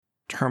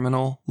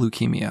terminal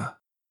leukemia.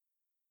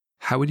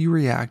 How would you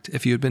react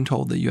if you had been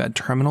told that you had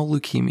terminal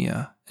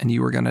leukemia and you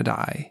were going to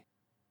die?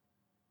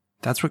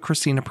 That's what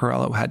Christina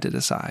Perello had to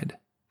decide,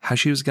 how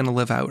she was going to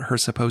live out her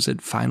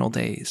supposed final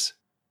days.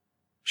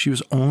 She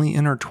was only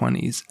in her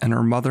 20s and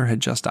her mother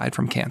had just died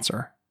from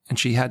cancer, and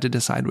she had to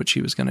decide what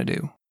she was going to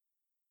do.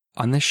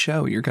 On this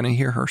show, you're going to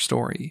hear her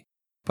story,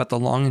 but the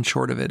long and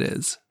short of it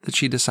is that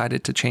she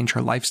decided to change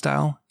her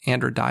lifestyle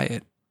and her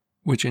diet,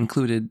 which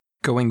included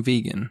going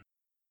vegan.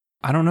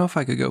 I don't know if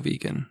I could go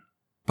vegan,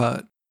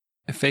 but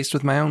if faced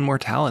with my own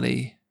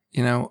mortality,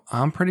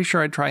 I'm pretty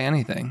sure I'd try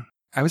anything.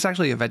 I was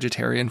actually a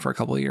vegetarian for a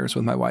couple of years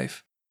with my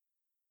wife.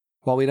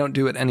 While we don't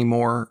do it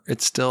anymore,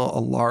 it's still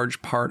a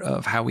large part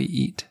of how we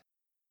eat.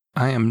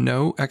 I am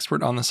no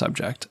expert on the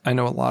subject. I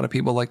know a lot of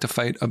people like to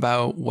fight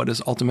about what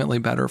is ultimately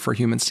better for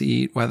humans to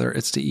eat, whether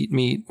it's to eat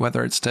meat,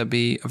 whether it's to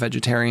be a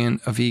vegetarian,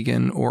 a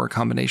vegan, or a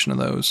combination of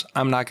those.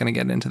 I'm not going to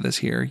get into this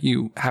here.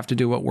 You have to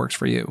do what works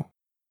for you.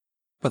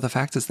 But the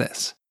fact is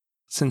this.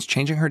 Since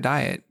changing her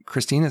diet,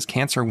 Christina's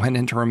cancer went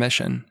into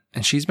remission,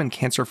 and she's been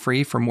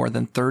cancer-free for more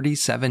than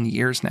 37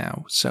 years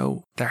now.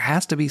 So there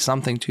has to be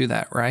something to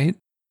that, right?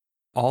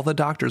 All the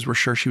doctors were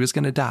sure she was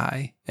going to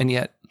die, and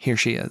yet here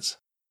she is.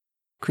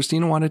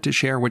 Christina wanted to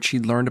share what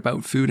she'd learned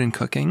about food and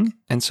cooking,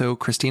 and so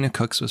Christina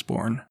Cooks was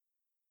born.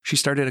 She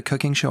started a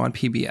cooking show on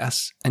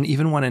PBS and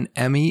even won an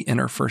Emmy in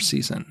her first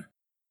season.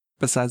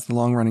 Besides the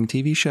long-running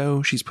TV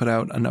show, she's put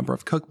out a number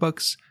of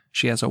cookbooks.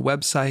 She has a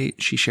website.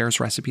 She shares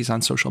recipes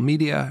on social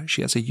media.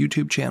 She has a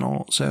YouTube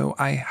channel, so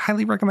I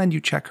highly recommend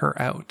you check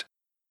her out.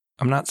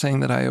 I'm not saying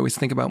that I always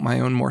think about my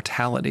own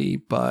mortality,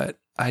 but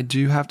I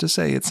do have to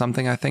say it's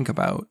something I think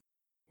about.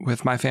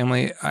 With my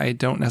family, I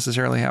don't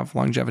necessarily have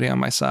longevity on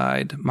my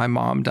side. My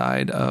mom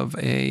died of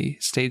a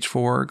stage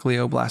 4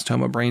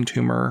 glioblastoma brain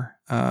tumor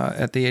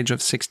at the age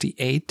of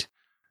 68.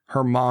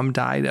 Her mom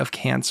died of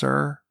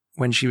cancer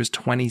when she was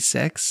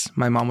 26.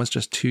 My mom was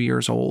just 2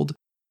 years old.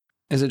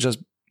 Is it just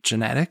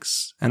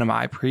genetics? And am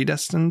I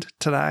predestined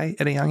to die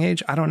at a young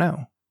age? I don't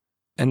know.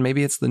 And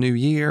maybe it's the new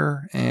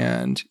year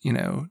and,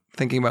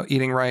 thinking about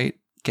eating right,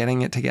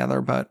 getting it together.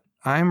 But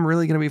I'm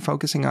really going to be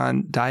focusing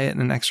on diet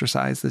and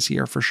exercise this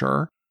year for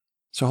sure.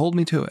 So hold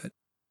me to it.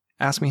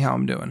 Ask me how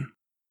I'm doing.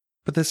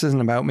 But this isn't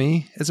about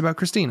me, it's about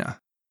Christina.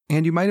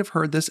 And you might have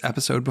heard this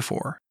episode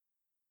before.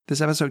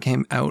 This episode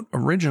came out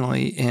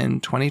originally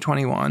in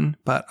 2021,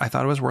 but I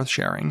thought it was worth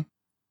sharing.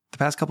 The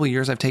past couple of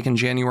years, I've taken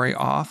January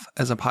off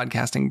as a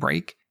podcasting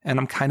break, and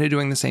I'm kind of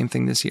doing the same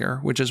thing this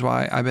year, which is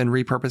why I've been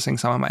repurposing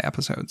some of my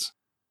episodes.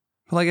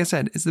 But like I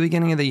said, it's the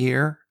beginning of the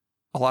year.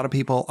 A lot of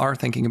people are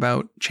thinking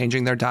about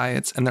changing their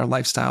diets and their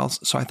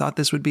lifestyles, so I thought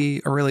this would be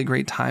a really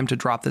great time to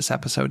drop this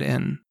episode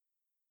in.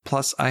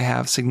 Plus, I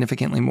have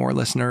significantly more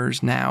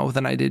listeners now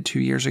than I did 2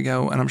 years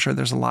ago, and I'm sure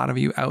there's a lot of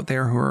you out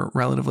there who are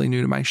relatively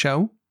new to my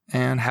show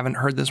and haven't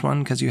heard this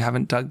one because you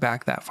haven't dug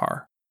back that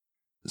far.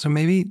 So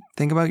maybe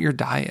think about your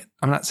diet.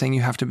 I'm not saying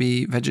you have to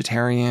be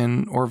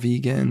vegetarian or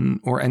vegan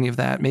or any of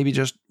that. Maybe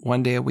just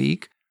one day a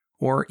week,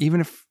 or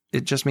even if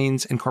it just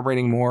means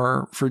incorporating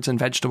more fruits and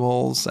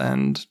vegetables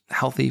and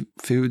healthy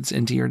foods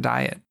into your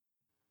diet.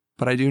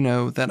 But I do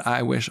know that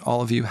I wish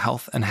all of you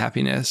health and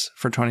happiness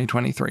for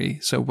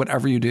 2023. So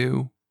whatever you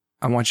do,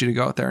 I want you to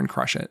go out there and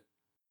crush it.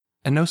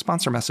 And no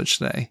sponsor message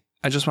today.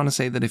 I just want to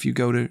say that if you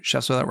go to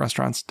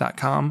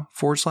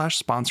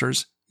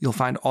chefswithoutrestaurants.com/sponsors, you'll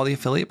find all the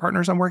affiliate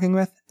partners I'm working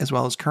with, as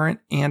well as current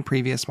and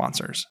previous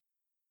sponsors.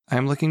 I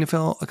am looking to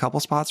fill a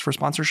couple spots for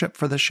sponsorship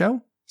for this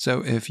show.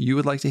 So if you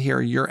would like to hear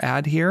your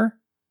ad here,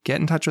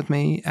 get in touch with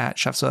me at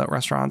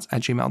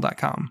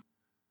chefswithoutrestaurants@gmail.com.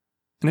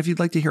 And if you'd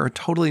like to hear a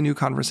totally new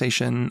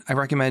conversation, I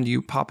recommend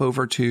you pop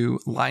over to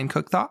Line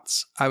Cook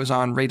Thoughts. I was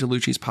on Ray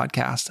DeLucci's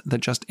podcast that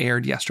just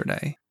aired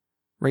yesterday.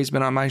 Ray's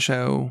been on my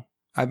show.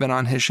 I've been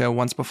on his show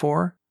once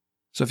before.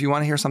 So if you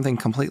want to hear something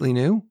completely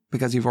new,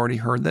 because you've already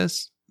heard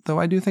this, though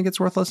I do think it's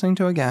worth listening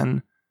to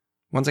again,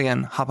 once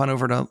again, hop on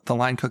over to the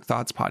Line Cook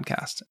Thoughts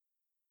podcast.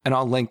 And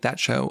I'll link that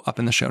show up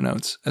in the show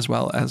notes, as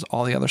well as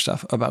all the other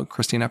stuff about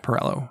Christina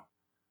Perello.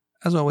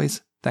 As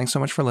always, thanks so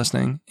much for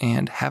listening,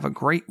 and have a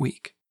great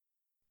week.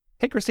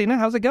 Hey, Christina,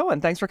 how's it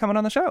going? Thanks for coming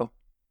on the show.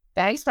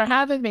 Thanks for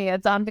having me.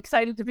 I'm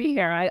excited to be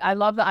here. I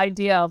love the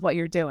idea of what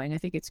you're doing. I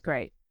think it's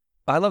great.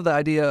 I love the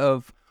idea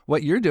of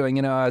what you're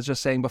doing. I was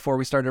just saying before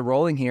we started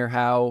rolling here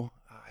how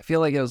I feel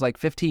like it was like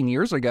 15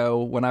 years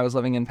ago when I was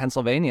living in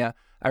Pennsylvania.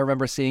 I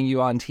remember seeing you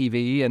on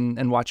TV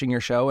and watching your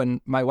show.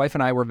 And my wife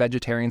and I were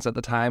vegetarians at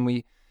the time.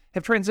 We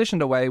have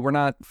transitioned away. We're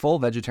not full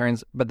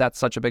vegetarians, but that's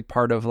such a big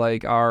part of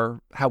like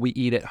how we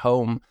eat at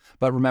home.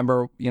 But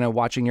remember,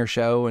 watching your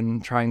show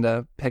and trying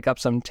to pick up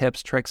some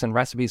tips, tricks, and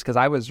recipes because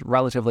I was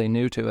relatively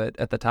new to it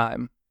at the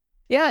time.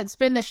 Yeah,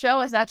 the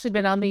show has actually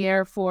been on the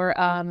air for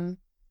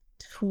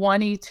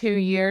 22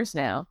 years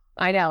now.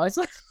 I know. It's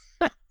like,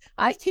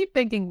 I keep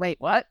thinking, wait,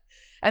 what?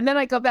 And then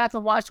I go back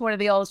and watch one of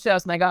the old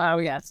shows and I go, oh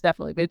yeah, it's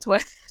definitely been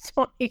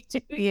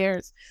 22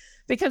 years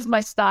because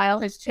my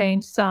style has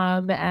changed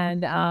some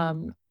and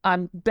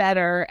I'm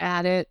better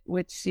at it,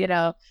 which,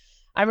 I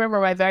remember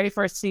my very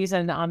first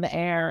season on the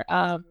air,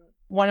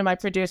 one of my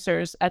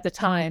producers at the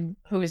time,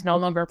 who is no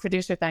longer a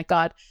producer, thank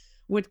God,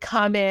 would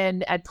come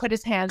in and put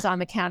his hands on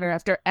the counter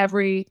after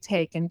every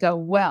take and go,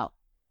 well,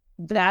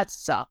 that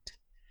sucked.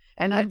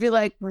 And I'd be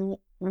like,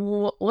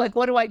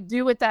 what do I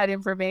do with that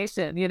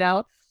information, you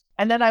know?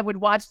 And then I would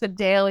watch the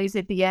dailies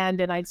at the end,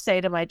 and I'd say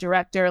to my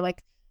director,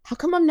 like, how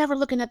come I'm never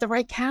looking at the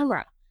right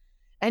camera?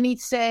 And he'd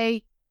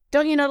say,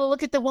 don't you know to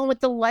look at the one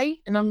with the light?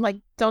 And I'm like,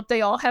 don't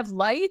they all have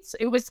lights?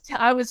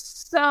 I was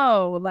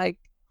so like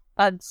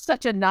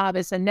such a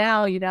novice. And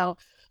now, you know,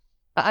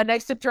 I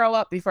used to throw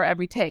up before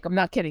every take. I'm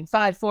not kidding.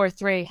 5, 4,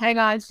 3, hang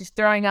on, she's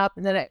throwing up.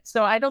 And then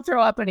so I don't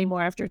throw up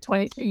anymore after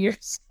 22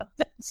 years.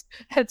 So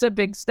that's a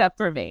big step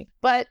for me.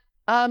 But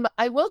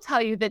I will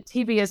tell you that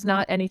TV is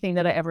not anything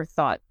that I ever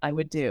thought I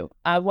would do.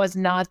 I was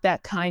not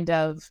that kind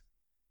of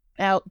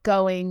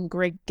outgoing,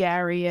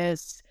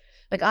 gregarious.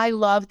 Like, I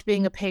loved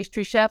being a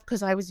pastry chef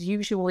because I was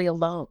usually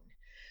alone.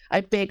 I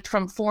baked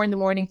from 4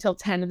 a.m. till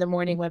 10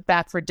 a.m, went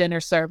back for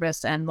dinner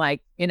service, and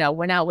like, you know,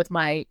 went out with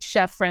my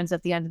chef friends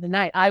at the end of the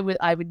night. I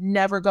would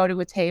never go to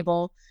a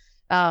table.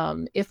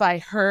 If I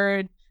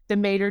heard the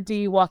maitre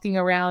d' walking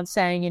around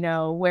saying, you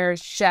know, where's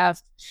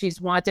chef?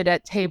 She's wanted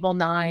at table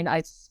 9.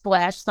 I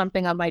splashed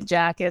something on my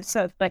jacket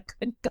so I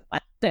couldn't go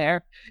out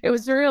there. It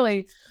was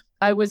really,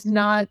 I was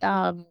not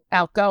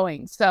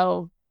outgoing.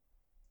 So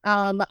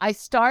I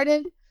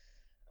started,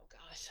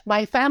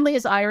 my family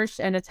is Irish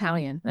and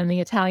Italian, and the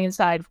Italian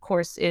side, of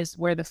course, is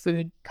where the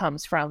food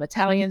comes from.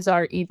 Italians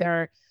are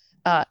either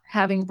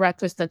having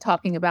breakfast and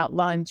talking about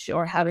lunch,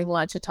 or having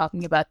lunch and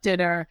talking about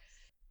dinner.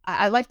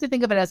 I like to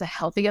think of it as a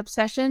healthy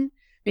obsession,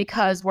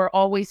 because we're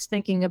always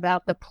thinking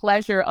about the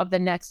pleasure of the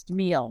next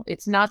meal.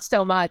 It's not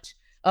so much,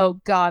 oh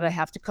God, I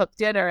have to cook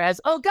dinner,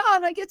 as, oh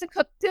God, I get to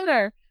cook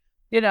dinner,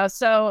 you know.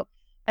 So,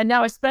 and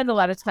now I spend a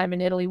lot of time in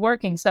Italy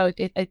working. So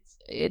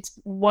it's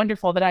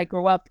wonderful that I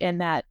grew up in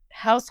that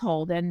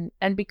household. And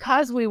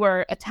because we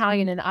were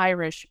Italian and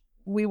Irish,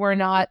 we were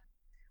not,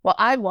 well,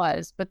 I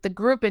was, but the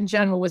group in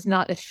general was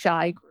not a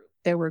shy group.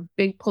 There were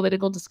big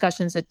political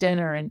discussions at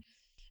dinner, and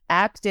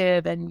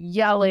active and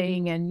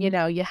yelling, and, you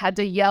know, you had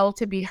to yell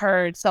to be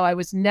heard. So I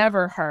was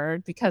never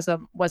heard because I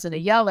wasn't a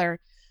yeller.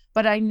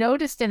 But I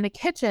noticed in the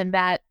kitchen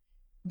that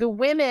the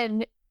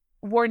women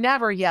were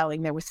never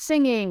yelling. There was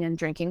singing and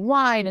drinking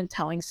wine and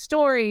telling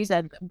stories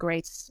and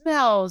great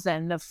smells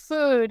and the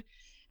food.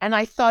 And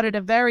I thought at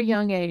a very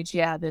young age,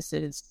 yeah, this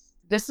is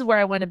where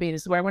I want to be.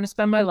 This is where I want to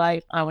spend my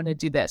life. I want to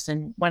do this.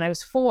 And when I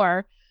was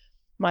 4,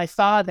 my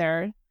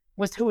father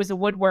who was a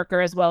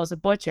woodworker as well as a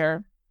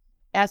butcher,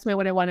 asked me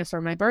what I wanted for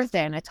my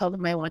birthday. And I told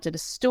him I wanted a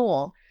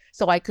stool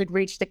so I could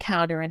reach the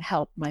counter and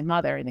help my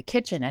mother in the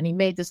kitchen. And he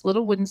made this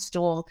little wooden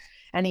stool,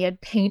 and he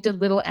had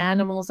painted little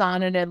animals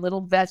on it and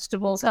little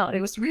vegetables on it.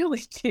 It was really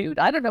cute.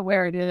 I don't know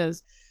where it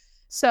is.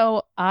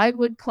 So I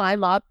would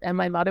climb up, and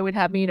my mother would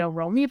have me, you know,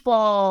 roll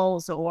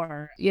meatballs,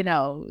 or, you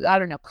know, I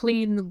don't know,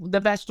 clean the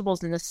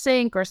vegetables in the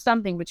sink or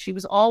something. But she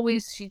was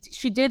always,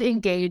 she did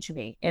engage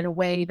me in a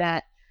way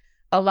that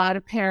a lot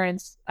of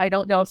parents, I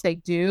don't know if they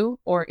do,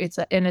 or it's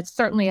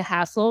certainly a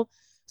hassle.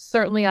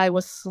 Certainly I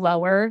was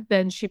slower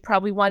than she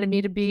probably wanted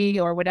me to be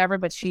or whatever,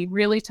 but she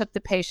really took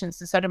the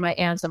patience, and so did my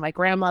aunts and my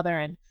grandmother.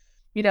 And,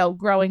 you know,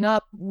 growing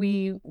up,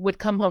 we would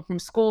come home from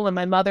school, and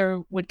my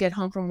mother would get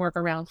home from work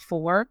around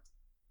 4.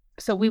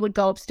 So we would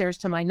go upstairs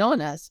to my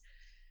nona's.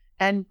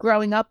 And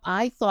growing up,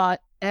 I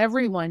thought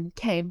everyone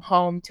came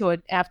home to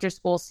an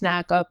after-school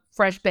snack of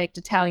fresh baked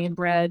Italian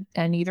bread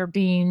and either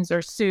beans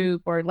or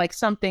soup or like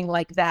something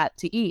like that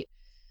to eat.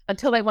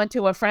 Until I went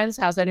to a friend's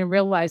house, I didn't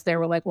realize they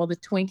were like, well, the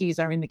Twinkies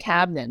are in the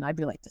cabinet. And I'd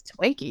be like, the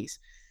Twinkies?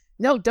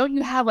 No, don't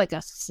you have like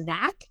a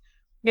snack?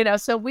 You know,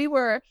 so we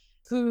were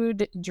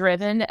food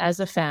driven as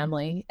a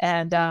family.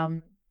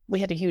 And we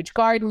had a huge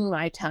garden.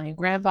 My Italian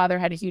grandfather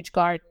had a huge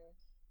garden.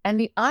 And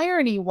the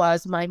irony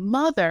was, my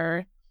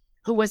mother,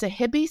 who was a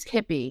hippie's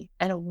hippie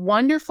and a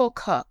wonderful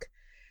cook,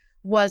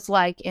 was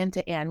like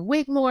into Ann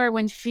Wigmore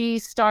when she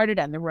started,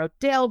 and the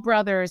Rodale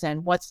brothers,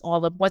 and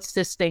what's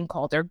this thing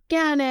called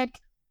organic.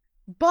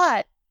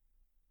 But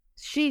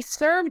she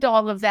served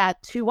all of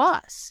that to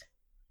us.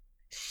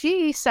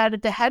 She sat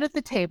at the head of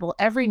the table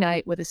every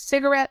night with a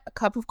cigarette, a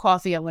cup of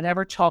coffee, and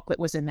whatever chocolate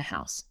was in the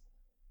house.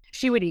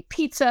 She would eat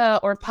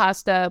pizza or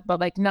pasta, but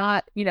like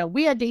not, you know,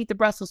 we had to eat the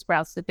Brussels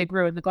sprouts that they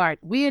grew in the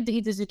garden. We had to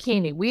eat the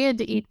zucchini. We had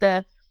to eat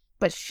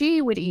but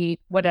she would eat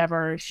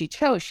whatever she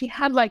chose. She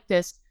had like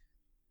this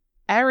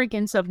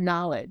arrogance of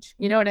knowledge.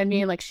 You know what I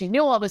mean? Like, she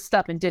knew all this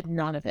stuff and did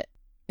none of it.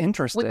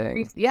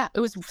 Interesting. Yeah,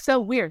 it was so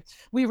weird.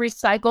 We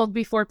recycled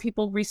before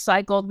people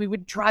recycled. We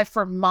would drive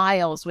for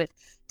miles with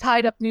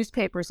tied up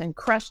newspapers and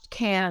crushed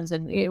cans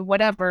and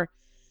whatever.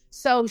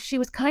 So she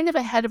was kind of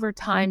ahead of her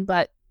time,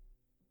 but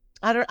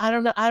I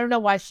don't know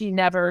why she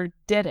never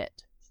did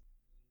it.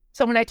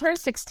 So when I turned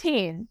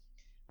 16,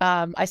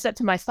 I said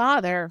to my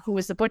father, who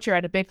was the butcher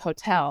at a big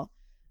hotel,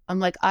 I'm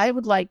like, I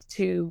would like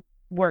to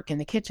work in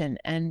the kitchen.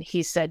 And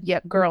he said, yeah,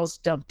 girls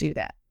don't do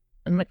that.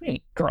 I'm like,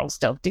 hey, girls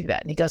don't do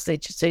that. And he goes, they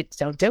just say,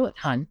 don't do it,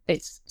 hon.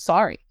 It's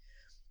sorry.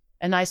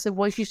 And I said,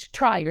 well, you should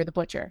try. You're the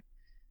butcher.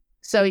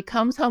 So he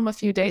comes home a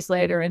few days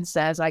later and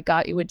says, I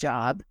got you a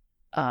job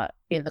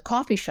in the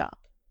coffee shop.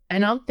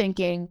 And I'm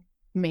thinking,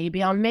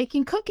 maybe I'm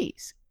making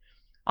cookies.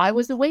 I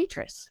was a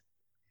waitress.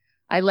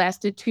 I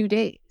lasted 2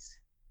 days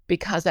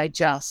because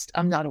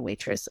I'm not a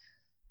waitress.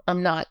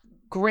 I'm not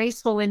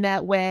graceful in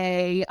that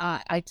way.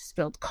 I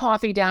spilled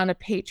coffee down a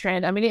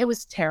patron. I mean, it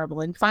was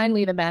terrible. And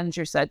finally, the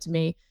manager said to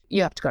me,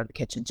 you have to go to the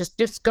kitchen.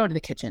 Just go to the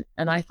kitchen.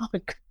 And I thought,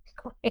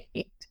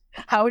 great.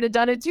 I would have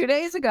done it 2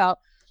 days ago.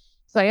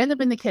 So I ended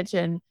up in the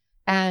kitchen,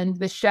 and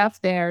the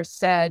chef there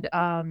said,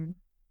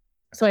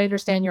 so I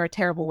understand you're a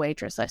terrible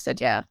waitress. I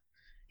said, yeah.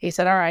 He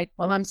said, all right,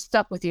 well, I'm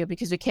stuck with you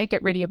because we can't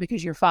get rid of you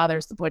because your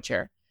father's the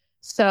butcher.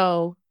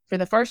 So for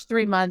the first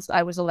 3 months,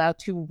 I was allowed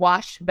to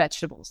wash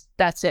vegetables.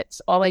 That's it.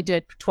 It's all I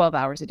did for 12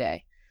 hours a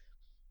day.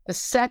 The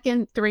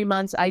second 3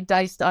 months, I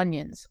diced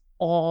onions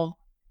all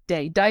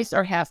day. Dice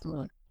or half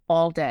moon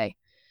all day.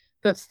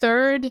 The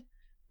third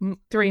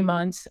 3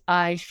 months,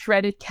 I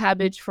shredded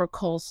cabbage for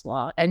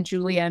coleslaw and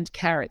julienne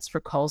carrots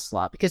for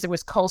coleslaw because there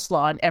was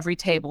coleslaw on every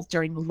table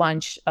during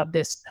lunch of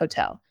this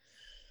hotel.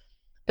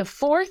 The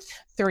fourth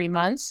 3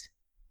 months,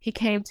 he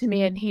came to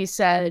me and he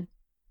said,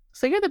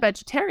 so you're the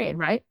vegetarian,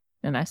 right?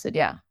 And I said,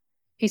 yeah.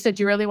 He said,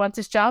 you really want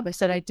this job? I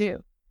said, I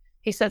do.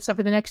 He said, so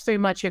for the next 3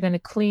 months, you're going to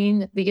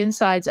clean the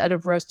insides out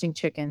of roasting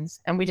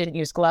chickens. And we didn't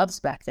use gloves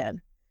back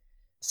then.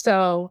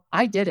 So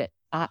I did it.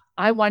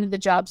 I wanted the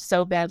job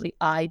so badly.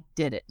 I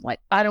did it. Like,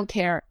 I don't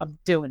care. I'm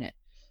doing it.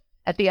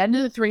 At the end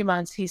of the 3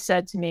 months, he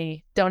said to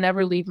me, don't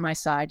ever leave my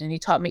side. And he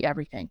taught me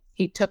everything.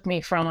 He took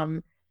me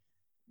from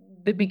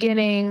the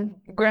beginning,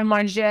 Grand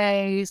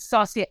Manger,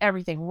 saucier,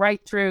 everything, right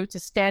through to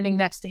standing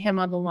next to him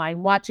on the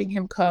line, watching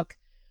him cook,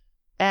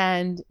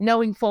 and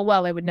knowing full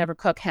well I would never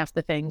cook half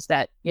the things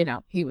that,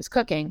 he was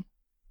cooking.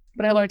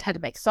 But I learned how to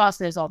make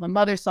sauces, all the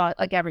mother sauce,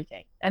 like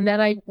everything. And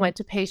then I went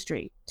to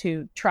pastry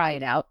to try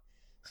it out,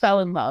 fell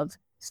in love,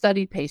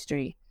 studied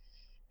pastry.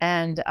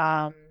 And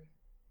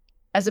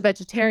as a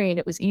vegetarian,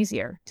 it was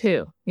easier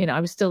too. I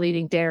was still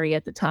eating dairy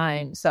at the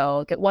time.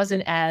 So it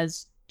wasn't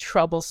as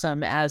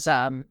troublesome as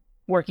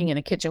working in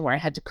a kitchen where I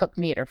had to cook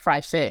meat or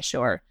fry fish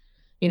or,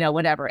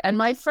 whatever. And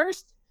my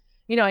first,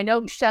 I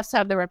know chefs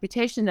have the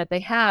reputation that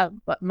they have,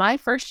 but my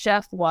first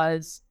chef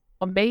was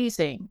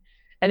amazing.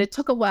 And it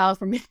took a while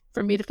for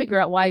me to figure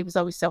out why he was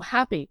always so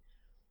happy.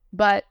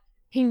 But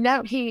he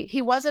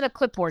wasn't a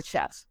clipboard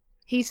chef.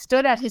 He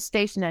stood at his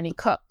station and he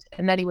cooked.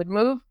 And then he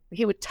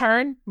would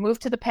turn, move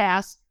to the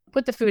pass,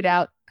 put the food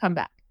out, come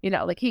back.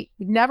 He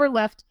never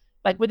left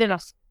within a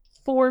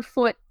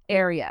 4-foot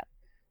area.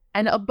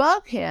 And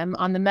above him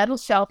on the metal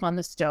shelf on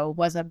the stove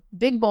was a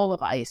big bowl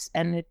of ice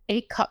and an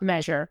 8-cup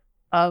measure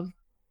of,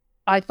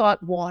 I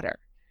thought, water.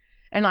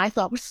 And I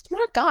thought, we're a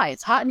smart guy.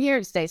 It's hot in here.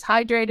 He stays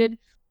hydrated.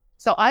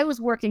 So I was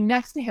working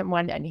next to him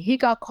one day and he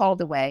got called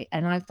away.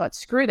 And I thought,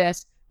 screw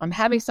this. I'm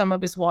having some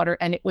of his water.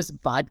 And it was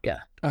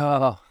vodka.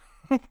 Oh.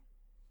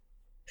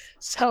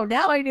 So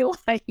now I knew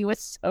why he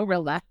was so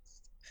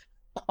relaxed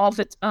all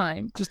the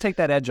time. Just take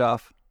that edge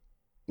off.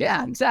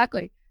 Yeah,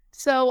 exactly.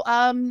 So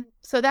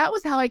that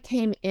was how I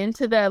came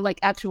into the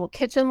actual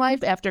kitchen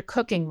life after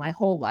cooking my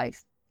whole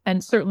life.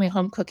 And certainly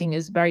home cooking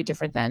is very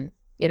different than,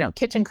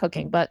 kitchen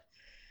cooking, but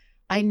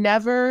I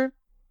never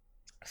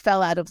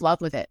fell out of love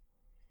with it.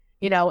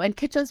 And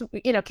kitchens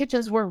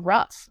were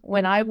rough.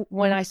 When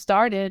I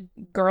started,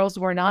 girls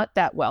were not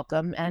that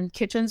welcome and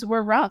kitchens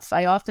were rough.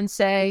 I often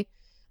say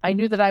I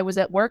knew that I was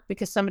at work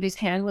because somebody's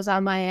hand was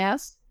on my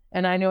ass,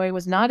 and I knew I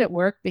was not at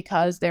work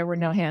because there were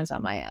no hands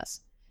on my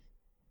ass.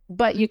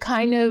 But you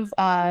kind of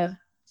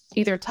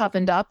either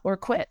toughened up or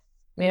quit.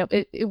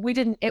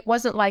 It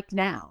wasn't like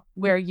now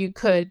where you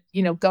could,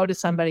 go to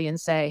somebody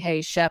and say,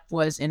 hey, chef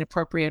was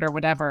inappropriate or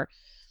whatever.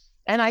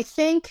 And I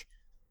think,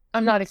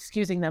 I'm not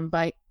excusing them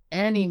by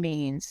any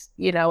means,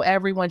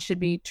 everyone should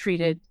be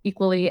treated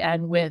equally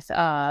and with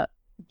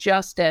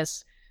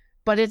justice,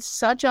 but it's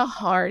such a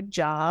hard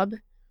job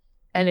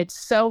and it's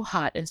so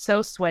hot and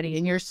so sweaty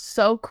and you're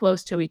so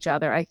close to each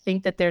other. I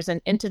think that there's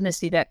an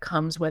intimacy that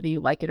comes whether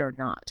you like it or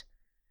not.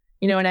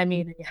 You know what I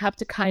mean? You have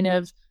to kind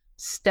of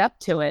step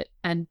to it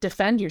and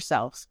defend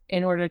yourself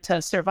in order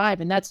to survive.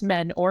 And that's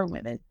men or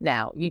women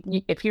now.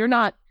 If you're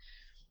not,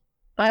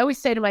 I always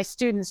say to my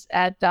students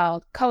at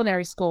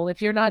culinary school, if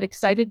you're not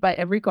excited by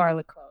every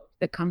garlic clove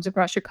that comes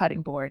across your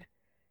cutting board,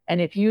 and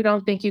if you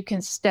don't think you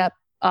can step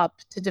up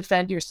to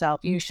defend yourself,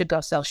 you should go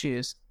sell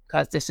shoes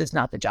because this is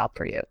not the job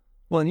for you.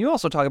 Well, and you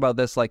also talk about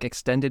this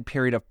extended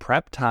period of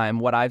prep time.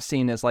 What I've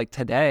seen is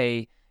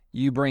today,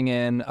 you bring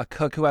in a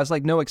cook who has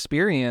no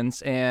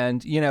experience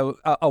and,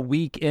 a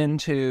week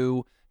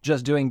into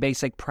just doing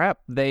basic prep,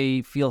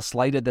 they feel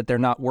slighted that they're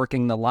not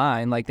working the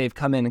line. They've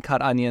come in and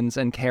cut onions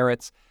and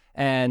carrots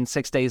and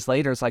 6 days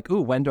later, it's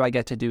ooh, when do I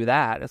get to do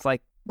that? It's when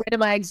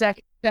am I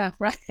exactly? Yeah,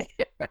 right.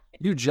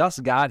 You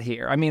just got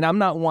here. I mean, I'm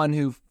not one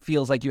who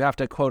feels like you have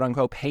to quote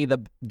unquote pay the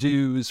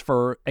dues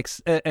for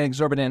an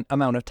exorbitant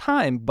amount of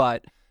time,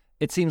 but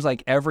it seems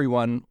like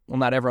everyone, well,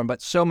 not everyone,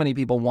 but so many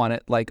people want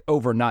it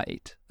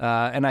overnight.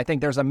 And I think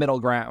there's a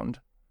middle ground.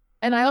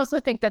 And I also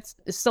think that's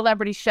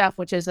Celebrity Chef,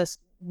 which is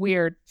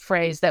weird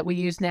phrase that we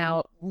use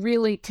now,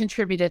 really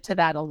contributed to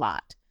that a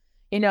lot.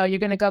 You're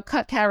going to go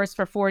cut carrots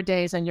for 4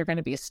 days and you're going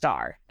to be a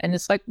star. And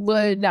it's like,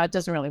 well, no, it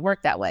doesn't really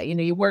work that way.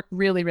 You work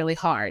really, really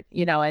hard,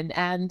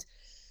 and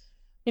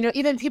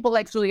even people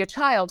like Julia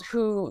Child,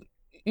 who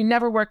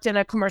never worked in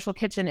a commercial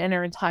kitchen in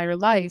her entire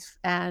life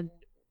and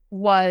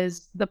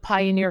was the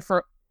pioneer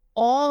for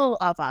all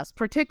of us,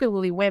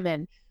 particularly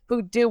women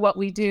who do what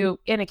we do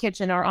in a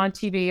kitchen or on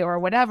TV or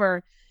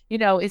whatever.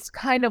 It's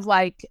kind of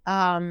like,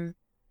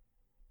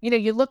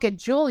 you look at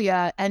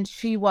Julia and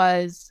she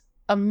was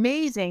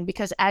amazing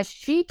because as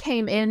she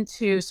came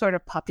into sort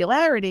of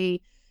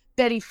popularity,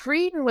 Betty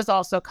Friedan was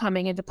also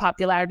coming into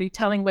popularity,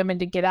 telling women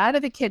to get out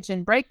of the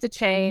kitchen, break the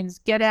chains,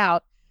 get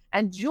out.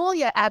 And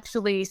Julia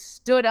actually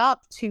stood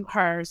up to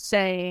her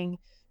saying,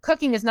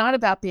 cooking is not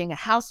about being a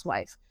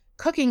housewife.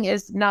 Cooking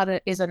is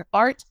an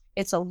art.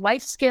 It's a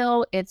life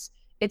skill. It's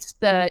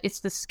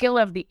the skill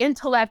of the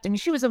intellect. I mean,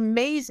 she was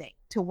amazing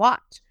to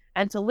watch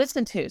and to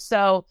listen to.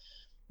 So,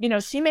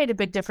 she made a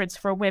big difference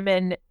for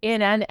women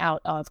in and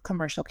out of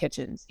commercial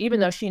kitchens, even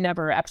though she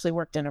never actually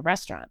worked in a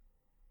restaurant.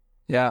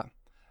 Yeah.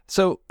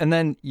 So, and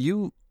then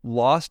you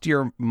lost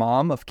your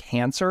mom of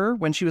cancer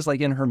when she was like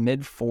in her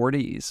mid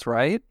 40s,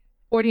 right?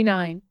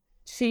 49.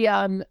 She,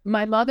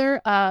 my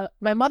mother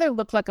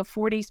looked like a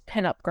 40s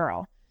pinup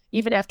girl,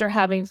 even after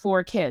having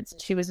 4 kids.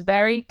 She was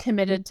very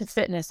committed to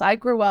fitness. I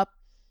grew up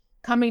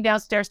coming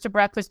downstairs to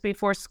breakfast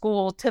before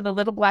school to the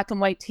little black and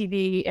white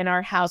TV in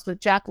our house with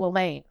Jack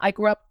LaLanne. I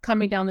grew up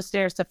coming down the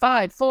stairs to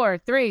 5, 4,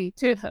 3,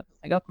 2.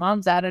 I go,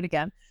 Mom's at it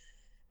again.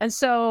 And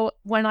so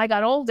when I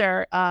got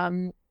older,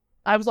 I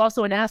was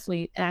also an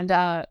athlete. And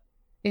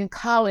in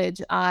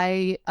college,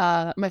 my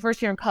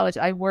first year in college,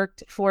 I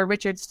worked for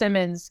Richard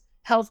Simmons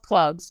Health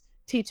Clubs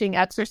teaching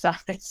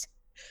exercise.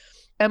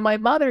 And my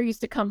mother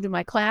used to come to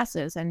my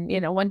classes. And,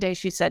 one day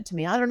she said to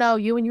me, I don't know,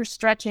 you and your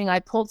stretching, I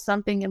pulled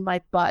something in my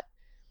butt.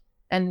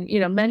 And,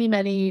 many,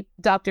 many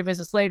doctor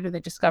visits later, they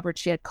discovered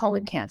she had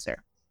colon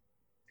cancer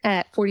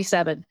at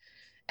 47.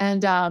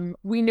 And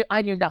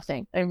I knew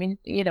nothing. I mean,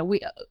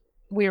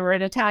 we were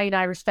an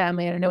Italian-Irish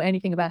family. I didn't know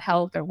anything about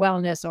health or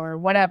wellness or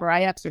whatever.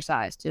 I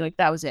exercised.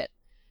 That was it.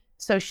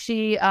 So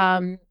she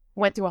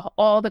went through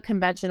all the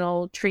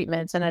conventional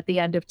treatments. And at the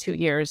end of 2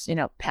 years,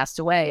 passed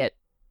away.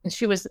 And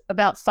she was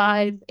about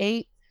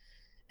 5'8"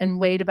 and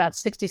weighed about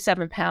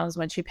 67 pounds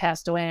when she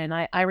passed away. And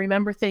I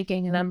remember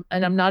thinking, and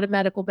I'm not a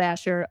medical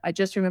basher, I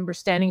just remember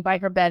standing by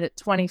her bed at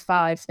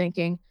 25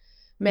 thinking,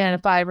 man,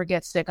 if I ever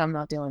get sick, I'm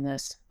not doing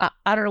this.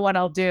 I don't know what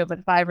I'll do, but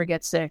if I ever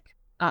get sick,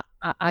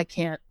 I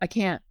can't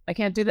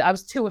do that. I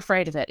was too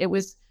afraid of it. It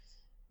was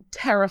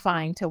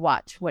terrifying to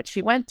watch what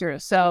she went through.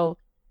 So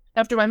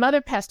after my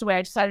mother passed away,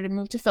 I decided to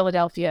move to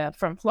Philadelphia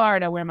from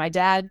Florida, where my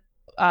dad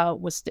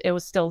was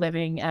still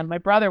living, and my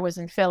brother was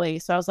in Philly.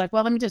 So I was like,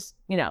 well, let me just,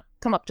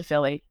 come up to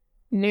Philly.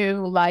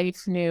 New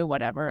life, new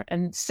whatever.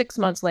 And 6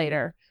 months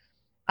later,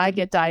 I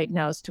get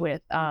diagnosed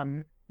with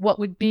what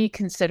would be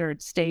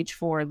considered stage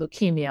 4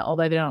 leukemia,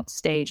 although they don't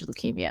stage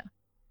leukemia.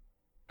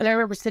 And I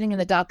remember sitting in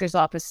the doctor's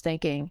office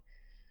thinking,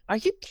 are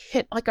you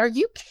kidding? Like, are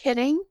you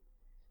kidding?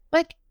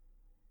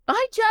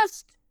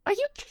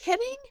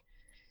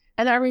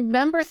 And I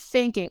remember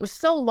thinking, it was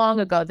so long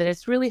ago that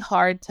it's really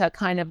hard to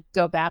kind of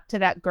go back to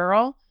that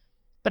girl.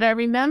 But I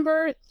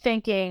remember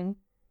thinking,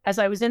 as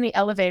I was in the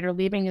elevator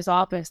leaving his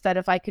office, that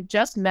if I could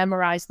just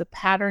memorize the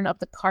pattern of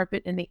the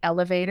carpet in the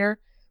elevator,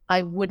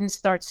 I wouldn't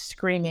start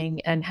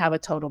screaming and have a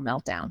total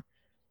meltdown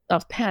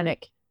of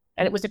panic.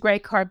 And it was a gray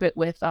carpet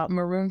with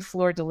maroon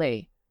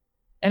fleur-de-lis.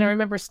 And I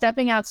remember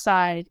stepping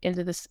outside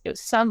into it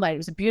was sunlight. It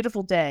was a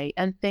beautiful day,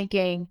 and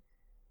thinking,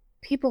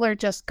 people are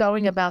just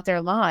going about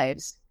their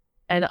lives.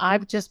 And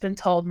I've just been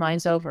told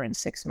mine's over in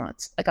 6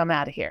 months. Like, I'm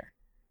out of here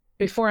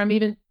before I'm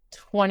even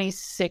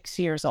 26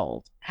 years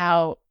old.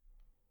 How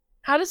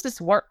does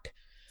this work?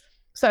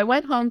 So I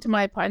went home to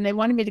my apartment. They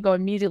wanted me to go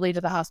immediately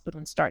to the hospital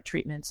and start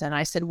treatments. And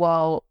I said,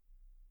 well,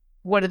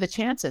 what are the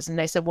chances? And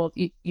they said, well,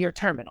 you're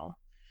terminal.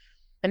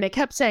 And they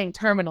kept saying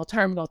terminal,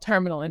 terminal,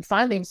 terminal. And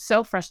finally, I'm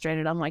so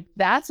frustrated. I'm like,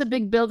 that's a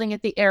big building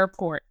at the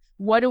airport.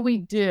 What do we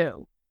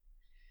do?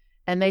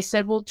 And they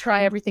said, we'll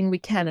try everything we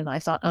can. And I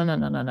thought, oh, no.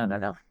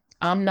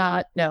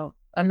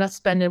 I'm not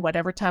spending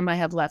whatever time I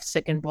have left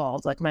sick and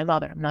bald like my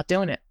mother. I'm not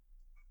doing it.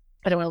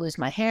 I don't want to lose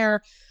my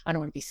hair. I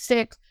don't want to be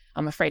sick.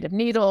 I'm afraid of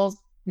needles.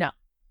 No.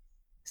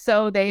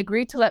 So they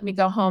agreed to let me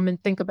go home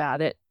and think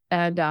about it.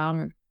 And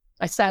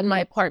I sat in my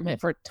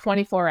apartment for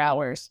 24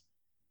 hours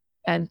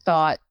and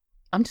thought,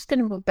 I'm just going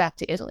to move back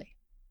to Italy.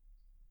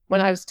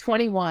 When I was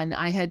 21,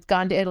 I had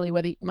gone to Italy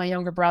with my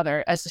younger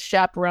brother as a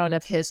chaperone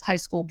of his high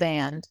school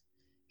band.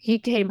 He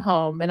came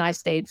home and I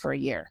stayed for a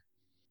year.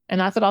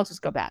 And I thought, I'll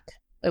just go back.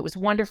 It was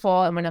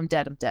wonderful. And when I'm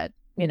dead, I'm dead.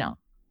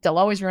 They'll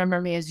always remember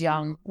me as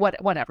young,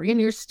 whatever.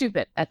 You're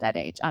stupid at that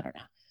age. I don't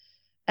know.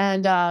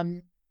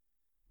 And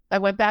I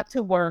went back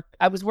to work.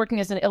 I was working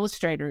as an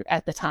illustrator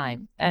at the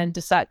time and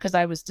because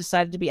I was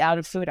decided to be out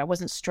of food. I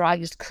wasn't strong. I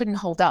just couldn't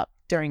hold up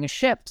during a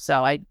shift.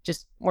 So I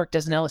just worked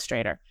as an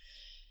illustrator.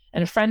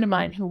 And a friend of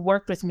mine who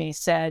worked with me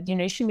said,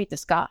 you should meet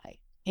this guy.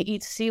 he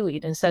eats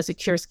seaweed and says it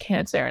cures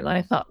cancer. And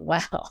I thought,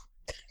 wow,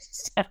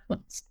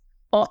 sounds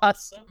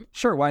awesome.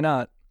 Sure, why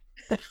not?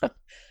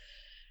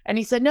 And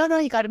he said, no,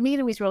 you got to meet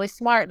him. He's really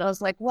smart. And I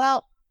was like,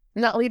 well,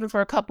 I'm not leaving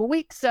for a couple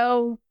weeks.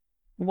 So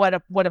what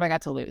have I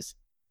got to lose?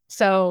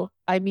 So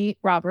I meet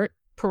Robert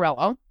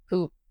Perello,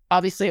 who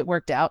obviously it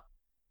worked out.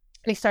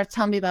 And he starts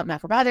telling me about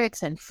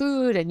macrobiotics and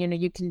food. And,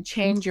 you can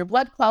change your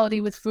blood quality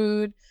with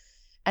food.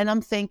 And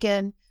I'm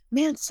thinking,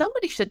 man,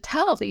 somebody should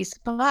tell these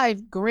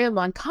 5 grim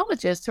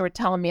oncologists who are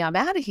telling me I'm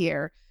out of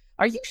here.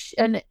 Are you?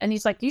 And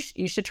he's like,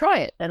 you should try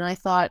it. And I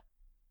thought,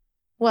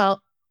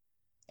 well,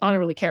 I don't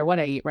really care what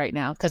I eat right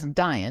now because I'm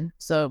dying.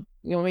 So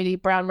you want me to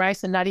eat brown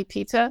rice and not eat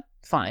pizza?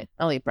 Fine,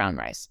 I'll eat brown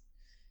rice.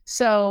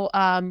 So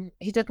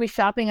he took me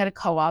shopping at a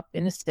co-op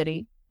in the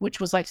city, which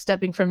was like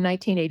stepping from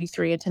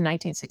 1983 into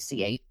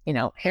 1968.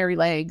 Hairy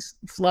legs,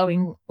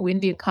 flowing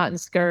Indian cotton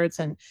skirts,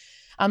 and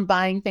I'm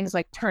buying things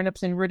like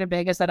turnips and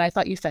rutabagas that I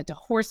thought you fed to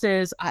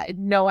horses.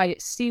 I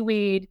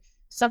seaweed,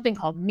 something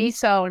called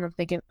miso, and I'm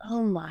thinking,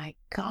 oh my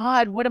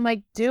God, what am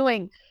I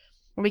doing?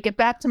 When we get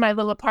back to my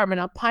little apartment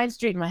on Pine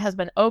Street, my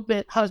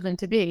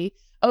husband-to-be,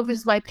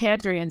 opens my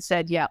pantry and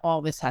said, yeah,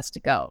 all this has to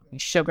go.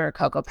 Sugar,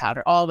 cocoa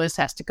powder, all this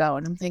has to go.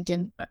 And I'm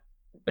thinking, what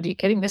are you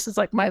kidding? This is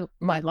like my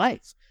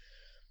life.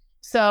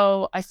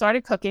 So I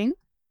started cooking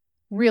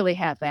really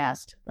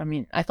half-assed. I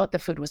mean, I thought the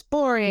food was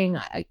boring.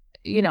 I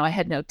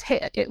had no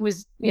taste. It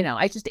was,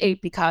 I just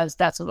ate because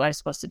that's what I was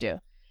supposed to do.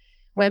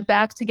 Went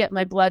back to get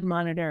my blood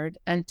monitored.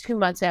 And 2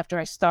 months after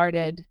I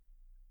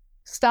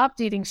stopped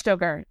eating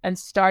sugar and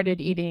started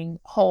eating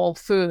whole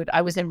food,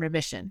 I was in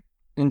remission.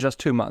 In just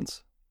 2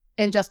 months?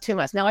 In just 2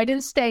 months. Now, I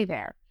didn't stay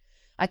there.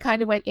 I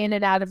kind of went in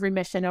and out of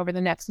remission over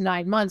the next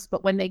 9 months.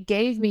 But when they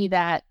gave me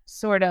that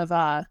sort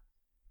of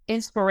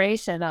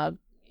inspiration of,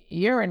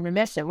 you're in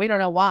remission, we don't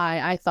know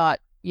why, I thought,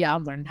 yeah,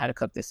 I'm learning how to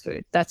cook this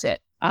food. That's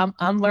it.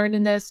 I'm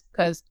learning this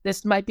because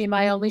this might be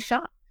my only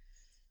shot.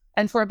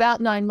 And for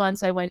about 9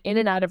 months, I went in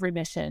and out of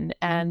remission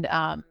and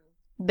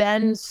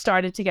then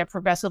started to get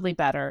progressively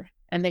better.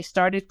 And they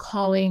started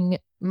calling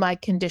my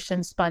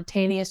condition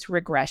spontaneous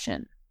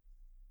regression.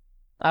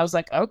 I was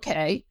like,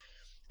 okay.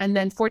 And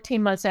then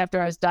 14 months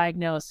after I was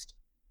diagnosed,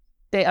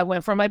 I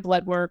went for my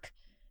blood work.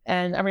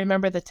 And I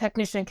remember the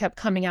technician kept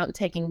coming out and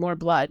taking more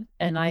blood.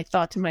 And I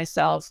thought to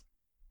myself,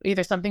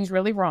 either something's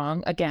really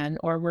wrong again,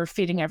 or we're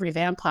feeding every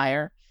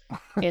vampire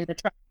in the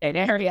tri-state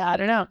area. I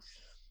don't know.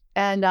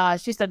 And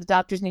she said, the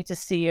doctors need to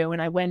see you.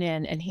 And I went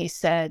in and he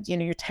said,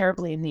 you're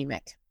terribly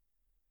anemic.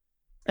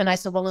 And I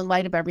said, well, in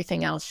light of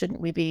everything else,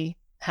 shouldn't we be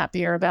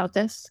happier about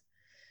this?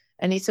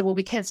 And he said, well,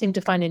 we can't seem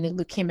to find any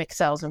leukemic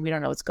cells and we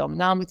don't know what's going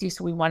on with you.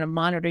 So we want to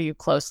monitor you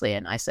closely.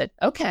 And I said,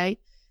 okay.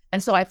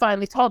 And so I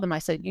finally told them, I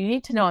said, you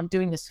need to know I'm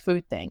doing this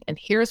food thing. And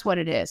here's what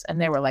it is. And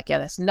they were like, yeah,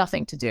 that's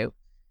nothing to do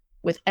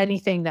with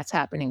anything that's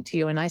happening to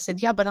you. And I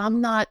said, yeah, but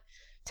I'm not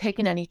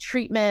taking any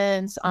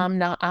treatments.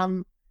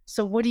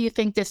 So what do you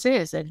think this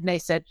is? And they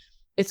said,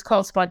 it's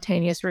called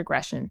spontaneous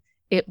regression.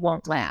 It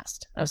won't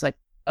last. I was like,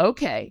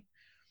 okay.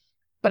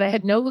 But I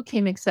had no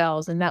leukemic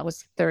cells, and that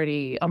was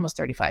almost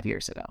 35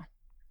 years ago.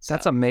 So.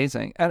 That's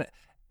amazing. And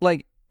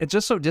it's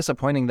just so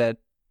disappointing that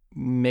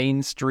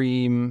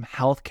mainstream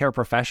healthcare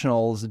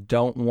professionals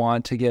don't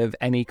want to give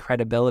any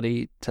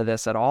credibility to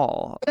this at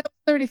all.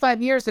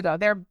 35 years ago.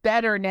 They're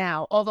better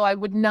now. Although I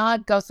would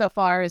not go so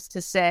far as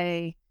to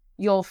say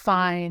you'll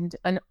find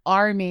an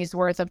army's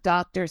worth of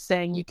doctors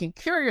saying you can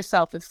cure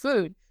yourself with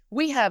food.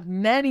 We have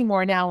many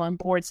more now on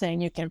board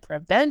saying you can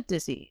prevent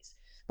disease.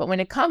 But when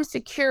it comes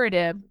to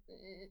curative,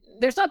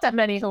 there's not that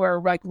many who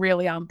are like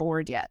really on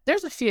board yet.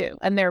 There's a few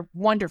and they're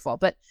wonderful,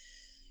 but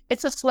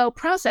it's a slow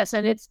process.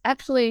 And it's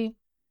actually,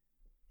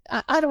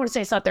 I don't want to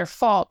say it's not their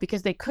fault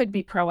because they could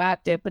be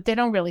proactive, but they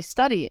don't really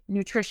study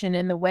nutrition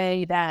in the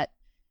way that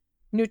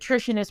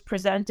nutrition is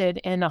presented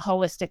in a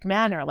holistic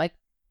manner. Like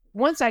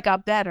once I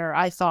got better,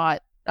 I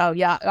thought, oh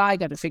yeah, I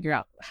got to figure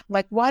out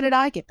like, why did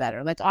I get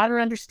better? Like, I don't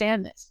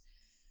understand this.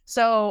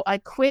 So I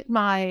quit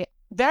my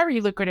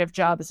very lucrative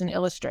job as an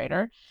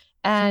illustrator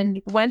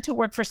and went to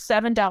work for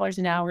 $7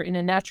 an hour in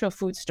a natural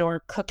food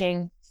store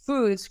cooking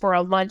foods for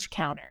a lunch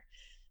counter,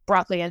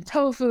 broccoli and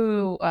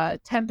tofu,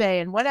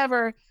 tempeh and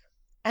whatever.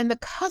 And the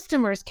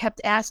customers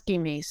kept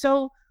asking me,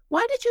 so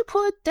why did you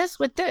put this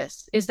with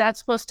this? Is that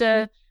supposed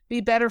to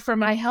be better for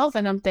my health?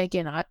 And I'm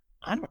thinking, I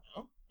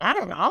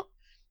don't know.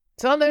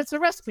 So there's a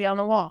recipe on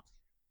the wall.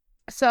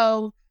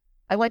 So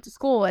I went to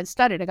school and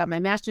studied. I got my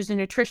master's in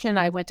nutrition.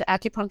 I went to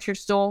acupuncture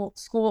school,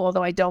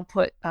 although I don't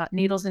put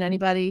needles in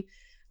anybody.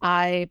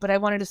 But I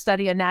wanted to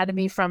study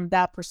anatomy from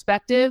that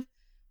perspective.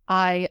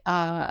 I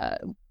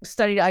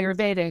studied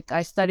Ayurvedic.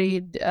 I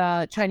studied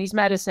Chinese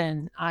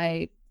medicine.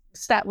 I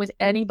sat with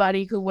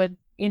anybody who would,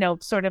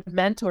 sort of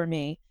mentor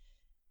me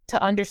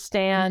to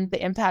understand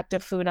the impact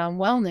of food on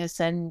wellness,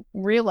 and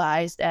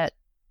realized at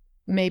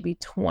maybe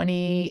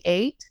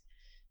 28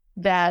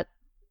 that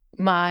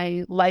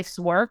my life's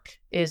work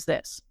is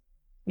this,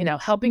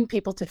 helping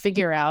people to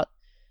figure out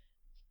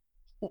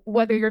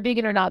whether you're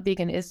vegan or not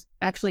vegan is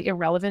actually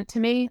irrelevant to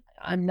me.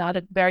 I'm not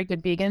a very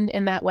good vegan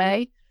in that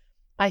way.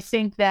 I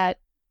think that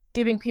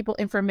giving people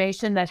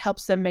information that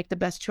helps them make the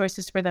best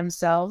choices for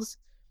themselves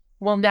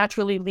will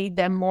naturally lead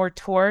them more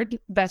toward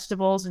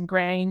vegetables and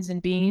grains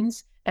and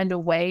beans and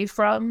away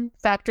from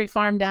factory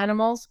farmed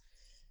animals.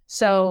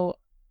 So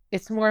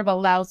it's more of a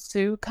Lao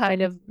Tzu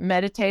kind of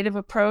meditative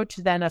approach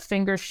than a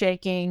finger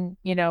shaking,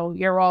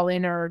 you're all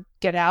in or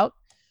get out.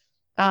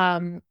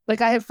 Like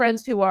I have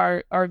friends who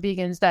are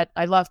vegans that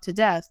I love to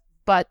death,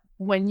 but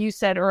when you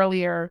said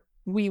earlier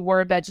we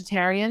were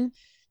vegetarian,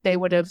 they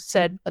would have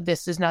said,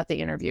 this is not the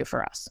interview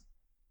for us.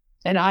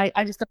 And I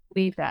just don't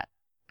believe that.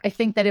 I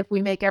think that if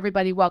we make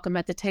everybody welcome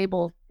at the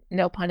table,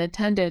 no pun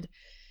intended,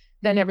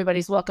 then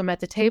everybody's welcome at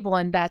the table.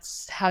 And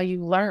that's how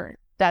you learn.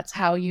 That's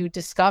how you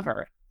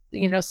discover,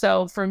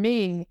 so for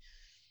me,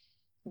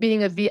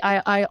 being a V,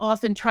 I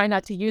often try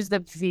not to use the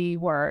V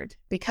word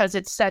because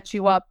it sets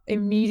you up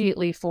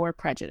immediately for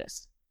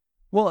prejudice.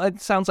 Well,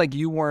 it sounds like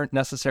you weren't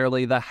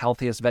necessarily the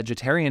healthiest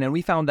vegetarian. And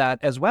we found that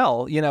as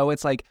well.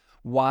 It's like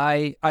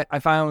why I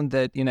found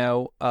that,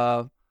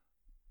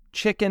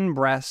 chicken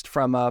breast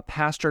from a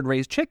pastured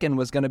raised chicken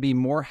was going to be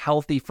more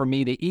healthy for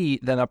me to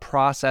eat than a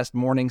processed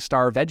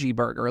Morningstar veggie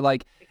burger.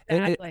 Like,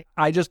 exactly.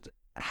 I just,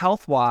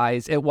 health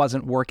wise, it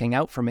wasn't working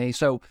out for me.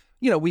 So,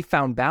 we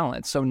found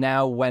balance. So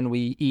now when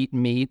we eat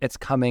meat, it's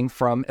coming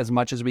from as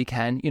much as we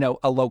can,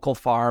 a local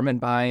farm and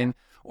buying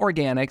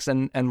organics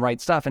and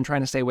right stuff and trying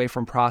to stay away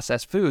from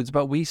processed foods.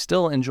 But we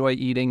still enjoy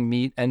eating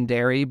meat and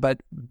dairy, but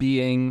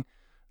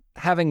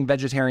having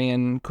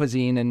vegetarian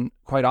cuisine and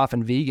quite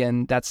often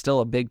vegan, that's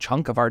still a big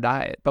chunk of our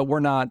diet, but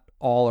we're not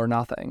all or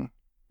nothing.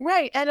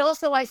 Right. And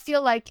also I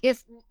feel like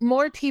if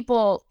more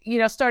people,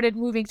 started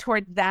moving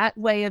toward that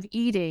way of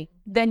eating,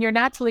 then you're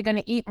naturally going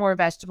to eat more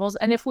vegetables.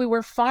 And if we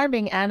were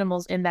farming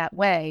animals in that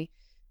way,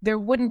 there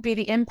wouldn't be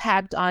the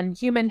impact on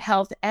human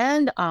health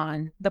and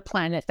on the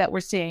planet that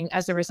we're seeing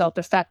as a result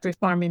of factory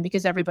farming,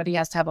 because everybody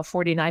has to have a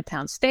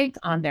 49-pound steak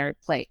on their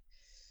plate.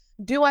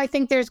 Do I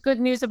think there's good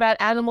news about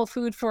animal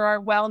food for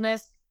our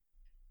wellness?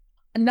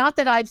 Not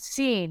that I've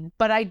seen,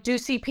 but I do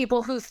see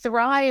people who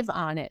thrive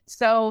on it.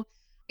 So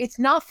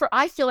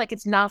I feel like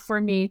it's not for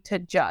me to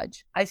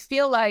judge. I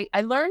feel like I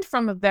learned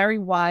from a very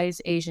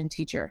wise Asian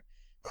teacher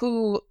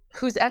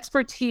whose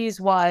expertise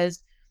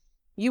was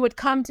you would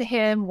come to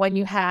him when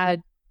you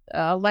had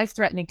a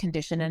life-threatening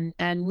condition,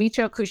 and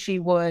Michio Kushi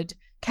would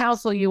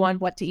counsel you on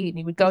what to eat. And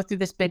he would go through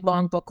this big,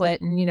 long booklet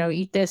and,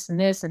 eat this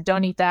and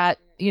don't eat that.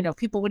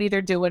 People would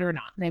either do it or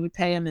not. And they would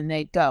pay him and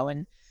they'd go.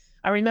 And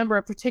I remember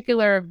a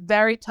particular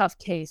very tough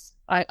case.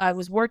 I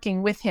was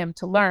working with him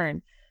to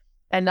learn.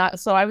 And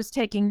so I was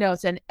taking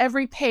notes, and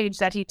every page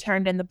that he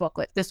turned in the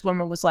booklet, this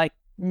woman was like,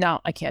 no,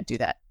 I can't do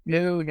that.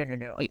 No.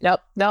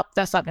 Nope,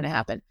 that's not going to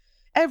happen.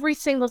 Every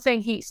single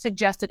thing he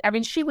suggested. I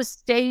mean, she was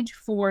stage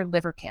 4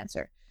 liver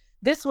cancer.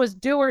 This was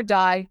do or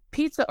die,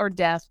 pizza or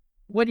death.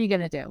 What are you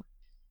going to do?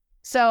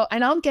 So,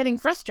 and I'm getting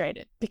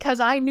frustrated because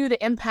I knew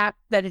the impact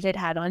that it had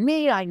had on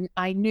me.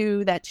 I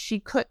knew that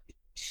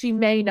she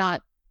may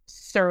not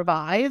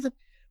survive,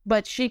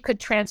 but she could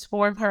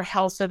transform her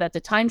health so that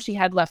the time she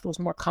had left was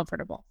more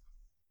comfortable.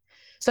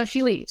 So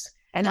she leaves,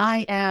 and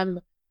I am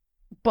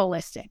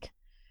ballistic.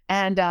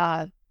 And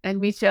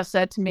Michio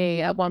said to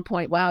me at one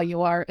point, wow,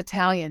 you are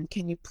Italian.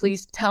 Can you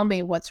please tell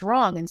me what's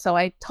wrong? And so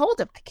I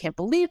told him, I can't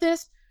believe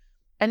this.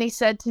 And he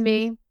said to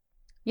me,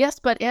 yes,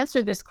 but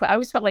answer this question. I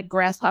always felt like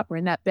Grasshopper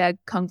in that bad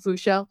Kung Fu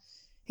show.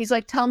 He's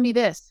like, tell me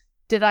this.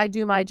 Did I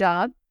do my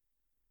job?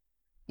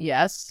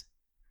 Yes.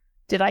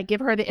 Did I give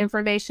her the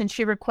information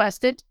she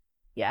requested?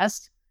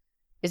 Yes.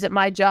 Is it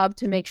my job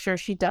to make sure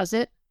she does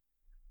it?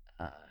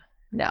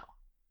 No.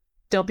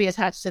 Don't be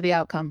attached to the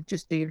outcome.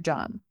 Just do your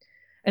job.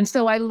 And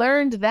so I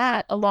learned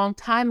that a long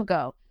time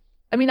ago.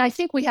 I mean, I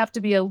think we have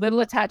to be a little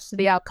attached to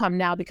the outcome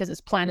now because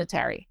it's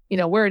planetary.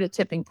 We're at a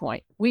tipping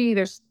point. We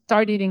either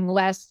start eating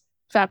less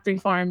factory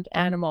farmed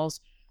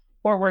animals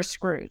or we're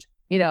screwed.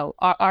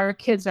 Our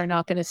kids are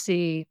not going to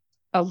see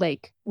a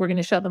lake. We're going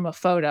to show them a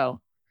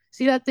photo.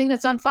 See that thing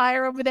that's on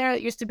fire over there?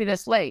 It used to be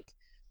this lake.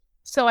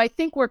 So I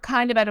think we're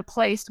kind of at a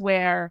place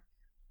where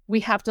we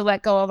have to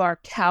let go of our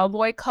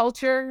cowboy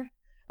culture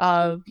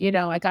of,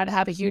 I got to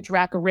have a huge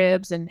rack of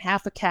ribs and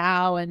half a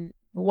cow and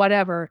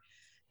whatever.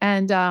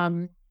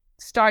 And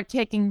start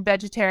taking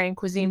vegetarian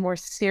cuisine more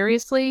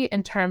seriously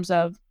in terms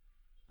of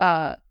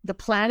the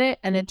planet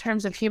and in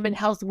terms of human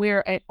health.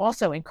 We're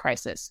also in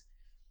crisis.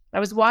 I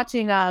was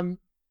watching an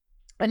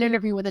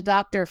interview with a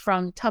doctor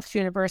from Tufts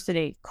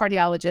University,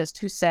 cardiologist,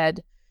 who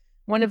said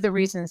one of the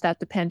reasons that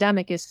the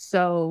pandemic is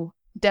so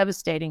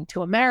devastating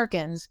to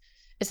Americans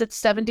is that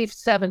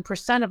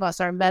 77% of us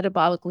are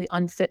metabolically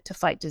unfit to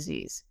fight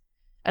disease.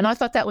 And I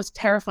thought that was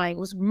terrifying. It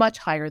was much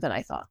higher than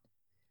I thought.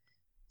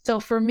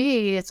 So for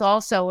me, it's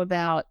also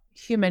about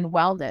human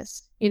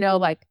wellness.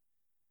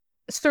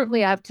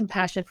 Certainly I have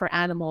compassion for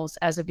animals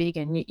as a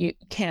vegan. You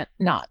can't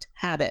not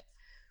have it.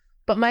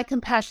 But my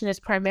compassion is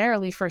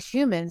primarily for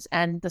humans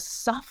and the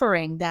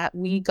suffering that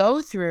we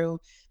go through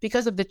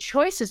because of the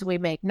choices we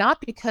make,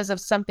 not because of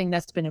something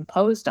that's been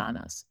imposed on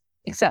us,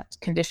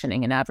 except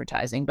conditioning and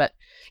advertising. But,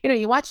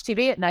 you watch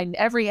TV at night and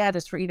every ad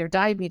is for either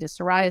diabetes,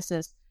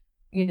 psoriasis,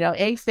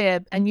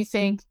 AFib, and you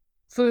think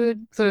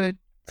food, food,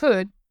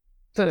 food,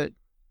 food,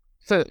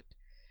 food.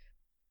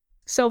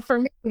 So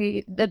for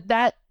me,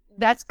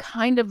 that's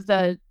kind of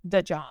the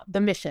job,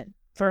 the mission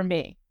for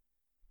me.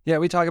 Yeah,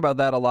 we talk about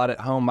that a lot at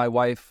home. My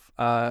wife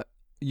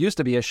used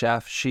to be a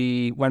chef.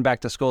 She went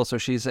back to school, so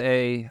she's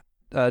a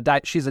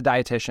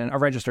dietitian, a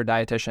registered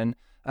dietitian,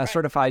 a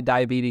certified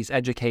diabetes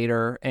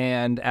educator,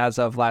 and as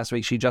of last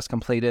week, she just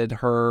completed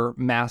her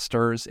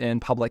master's in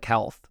public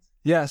health.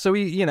 Yeah, so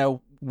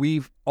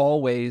we've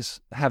always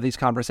have these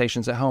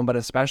conversations at home, but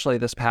especially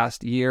this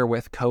past year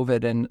with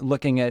COVID and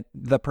looking at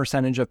the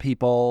percentage of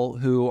people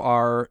who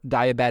are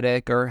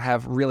diabetic or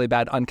have really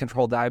bad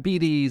uncontrolled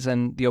diabetes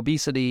and the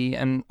obesity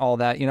and all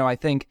that. I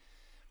think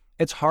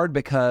it's hard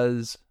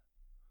because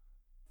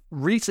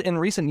in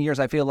recent years,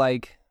 I feel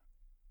like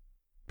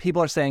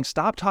people are saying,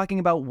 stop talking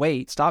about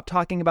weight, stop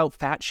talking about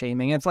fat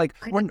shaming. It's like,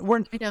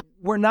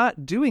 we're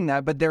not doing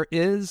that, but there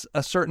is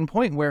a certain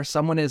point where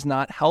someone is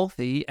not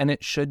healthy and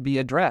it should be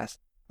addressed.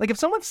 Like if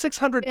someone's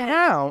 600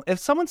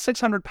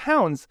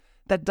 pounds,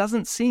 that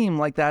doesn't seem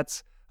like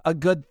that's a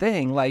good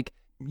thing. Like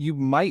you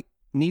might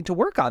need to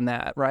work on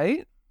that,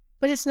 right?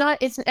 But it's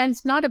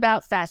not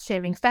about fat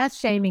shaming. Fat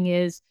shaming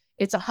it's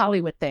a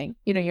Hollywood thing.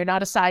 You're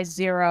not a size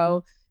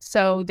 0.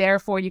 So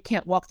therefore you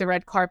can't walk the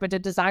red carpet. A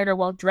designer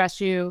won't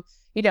dress you.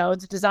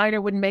 The designer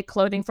wouldn't make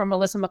clothing for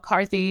Melissa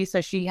McCarthy,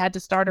 so she had to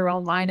start her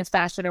own line of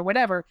fashion or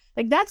whatever.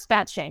 Like that's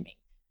fat shaming.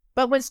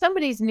 But when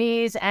somebody's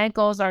knees,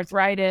 ankles,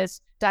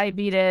 arthritis,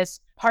 diabetes,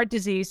 heart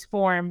disease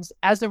forms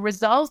as a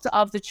result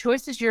of the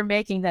choices you're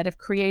making that have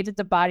created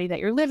the body that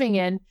you're living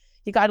in,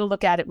 you got to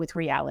look at it with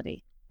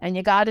reality. And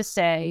you got to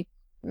say,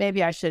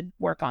 maybe I should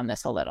work on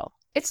this a little.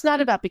 It's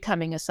not about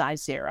becoming a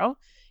size 0,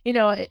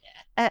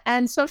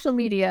 and social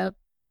media,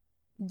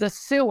 the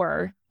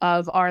sewer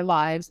of our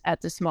lives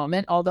at this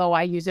moment, although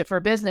I use it for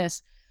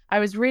business. I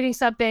was reading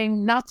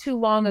something not too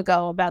long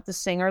ago about the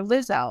singer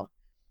Lizzo.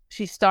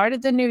 She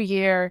started the new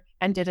year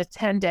and did a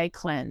 10-day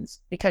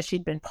cleanse because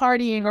she'd been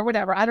partying or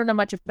whatever. I don't know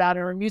much about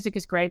her. Her music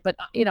is great, but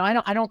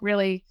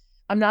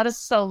I'm not a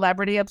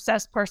celebrity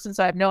obsessed person,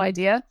 so I have no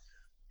idea.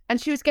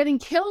 And she was getting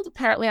killed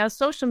apparently on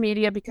social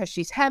media because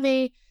she's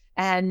heavy.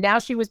 And now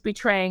she was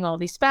betraying all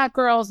these fat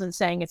girls and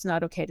saying it's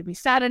not okay to be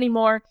fat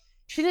anymore.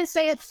 She didn't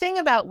say a thing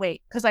about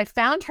weight because I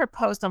found her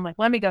post. I'm like,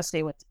 let me go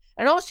see what.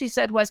 And all she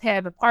said was, hey,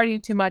 I've been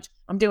partying too much.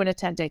 I'm doing a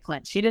 10-day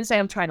cleanse. She didn't say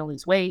I'm trying to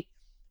lose weight.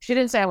 She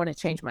didn't say I want to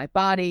change my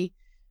body.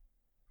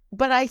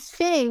 But I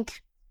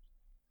think,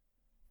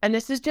 and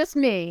this is just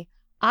me,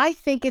 I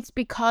think it's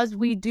because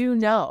we do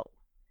know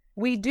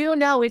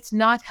it's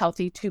not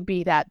healthy to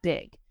be that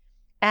big.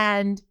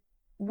 And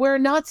we're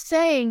not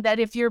saying that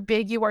if you're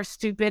big, you are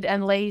stupid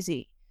and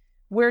lazy.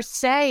 We're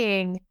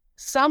saying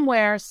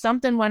somewhere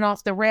something went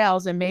off the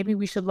rails and maybe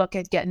we should look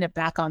at getting it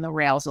back on the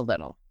rails a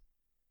little.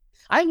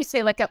 I would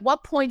say, like, at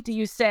what point do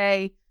you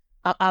say,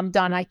 I'm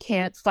done, I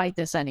can't fight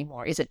this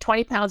anymore? Is it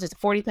 20 pounds? Is it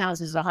 40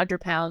 pounds? Is it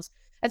 100 pounds?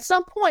 At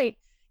some point,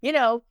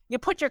 you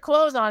put your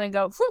clothes on and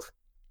go, whew,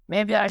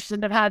 maybe I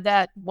shouldn't have had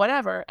that,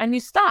 whatever. And you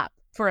stop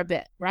for a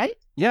bit, right?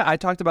 Yeah, I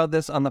talked about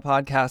this on the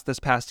podcast this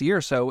past year.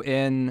 So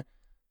in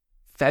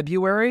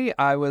February,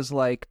 I was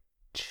like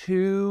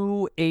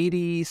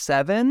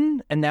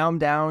 287 and now I'm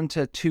down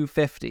to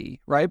 250,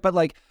 right? But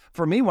like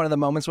for me, one of the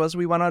moments was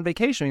we went on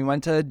vacation. We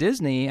went to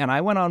Disney and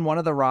I went on one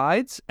of the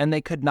rides and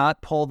they could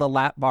not pull the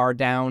lap bar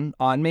down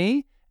on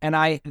me. And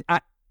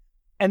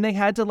and they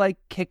had to like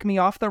kick me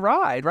off the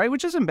ride, right?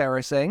 Which is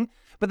embarrassing.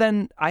 But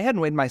then I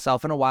hadn't weighed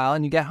myself in a while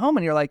and you get home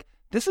and you're like,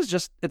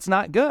 it's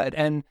not good.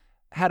 And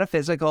had a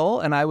physical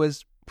and I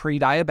was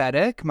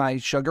pre-diabetic. My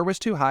sugar was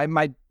too high.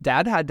 My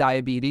dad had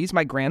diabetes.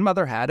 My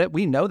grandmother had it.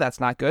 We know that's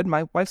not good.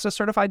 My wife's a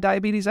certified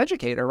diabetes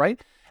educator, right?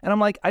 And I'm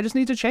like, I just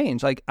need to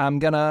change. Like, I'm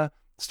going to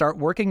start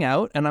working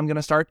out and I'm going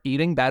to start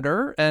eating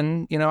better.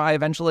 And, I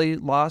eventually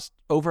lost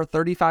over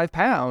 35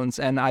 pounds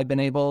and I've been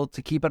able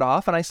to keep it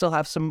off and I still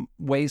have some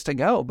ways to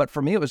go. But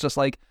for me, it was just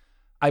like,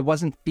 I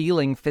wasn't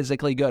feeling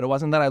physically good. It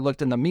wasn't that I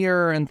looked in the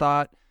mirror and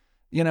thought,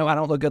 I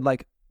don't look good.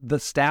 Like, the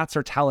stats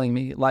are telling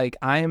me like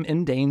I am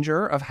in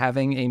danger of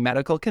having a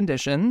medical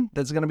condition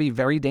that's going to be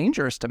very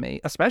dangerous to me,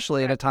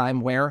 especially at a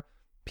time where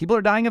people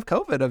are dying of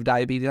COVID, of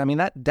diabetes. I mean,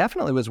 that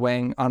definitely was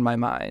weighing on my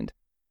mind.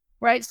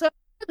 Right. So I'm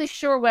not really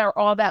sure where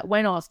all that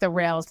went off the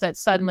rails, that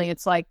suddenly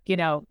it's like,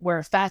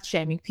 we're fat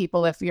shaming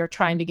people if you're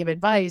trying to give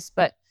advice.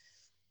 But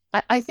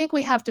I think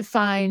we have to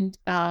find,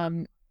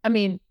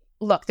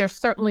 look, there's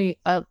certainly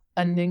an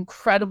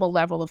incredible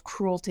level of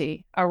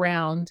cruelty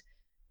around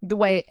the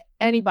way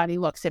anybody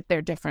looks if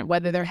they're different,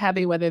 whether they're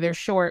heavy, whether they're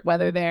short,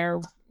 whether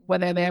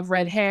they have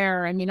red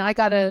hair. I mean, I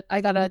got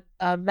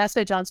a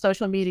message on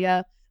social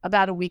media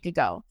about a week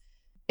ago.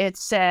 It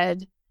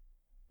said,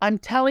 I'm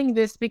telling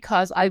this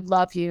because I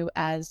love you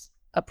as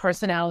a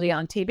personality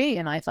on TV.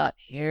 And I thought,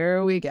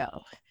 here we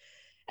go.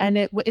 And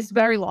it's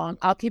very long.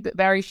 I'll keep it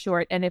very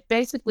short. And it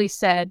basically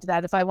said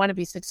that if I want to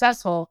be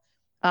successful,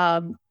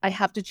 I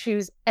have to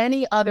choose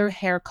any other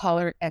hair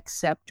color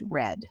except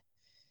red,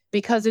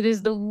 because it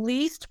is the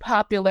least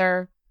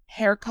popular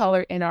hair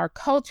color in our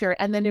culture.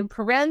 And then in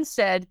parens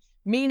said,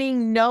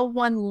 meaning no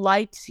one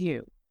likes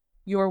you.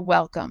 You're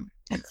welcome.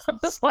 And I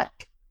was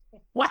like,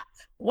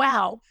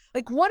 wow.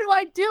 Like, what do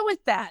I do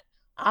with that?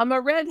 I'm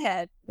a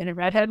redhead, been a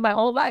redhead my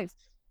whole life.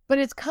 But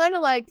it's kind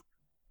of like,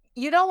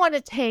 you don't want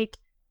to take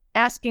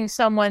asking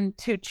someone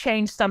to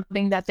change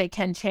something that they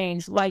can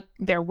change, like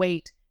their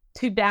weight,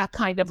 to that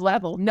kind of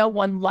level. No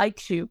one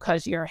likes you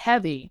because you're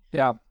heavy.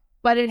 Yeah.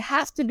 But it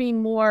has to be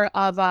more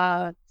of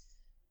a,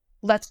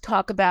 let's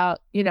talk about,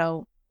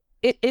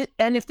 it.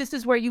 And if this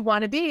is where you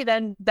want to be,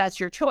 then that's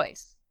your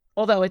choice.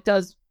 Although it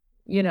does,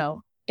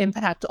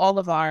 impact all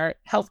of our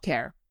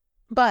healthcare.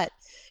 But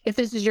if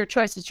this is your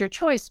choice, it's your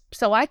choice.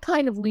 So I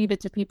kind of leave it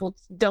to people.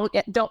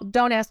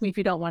 Don't ask me if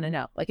you don't want to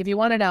know. Like, if you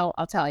want to know,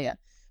 I'll tell you.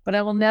 But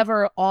I will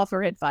never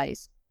offer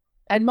advice.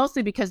 And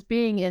mostly because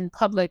being in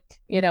public,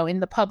 in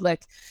the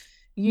public,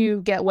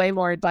 you get way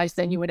more advice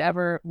than you would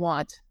ever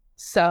want.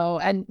 So,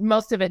 and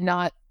most of it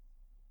not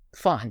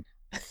fun,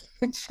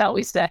 shall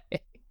we say.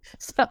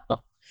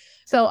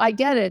 So I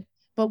get it,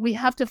 but we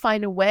have to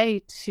find a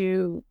way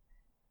to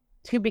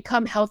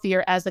become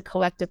healthier as a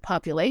collective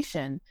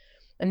population.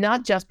 And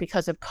not just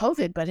because of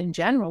COVID, but in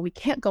general. We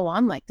can't go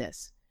on like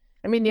this.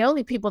 I mean, the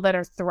only people that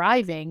are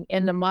thriving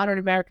in the modern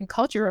American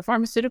culture are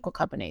pharmaceutical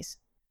companies.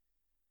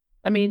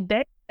 I mean,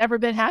 they've never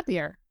been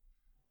happier.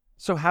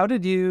 So how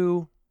did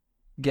you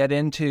get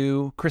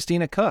into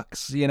Christina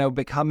Cooks,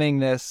 becoming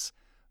this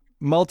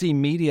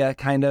multimedia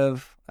kind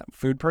of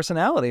food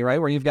personality, right?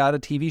 Where you've got a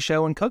TV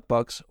show and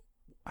cookbooks.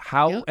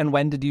 How and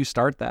when did you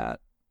start that?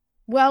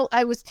 Well,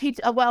 I was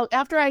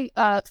after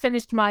I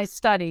finished my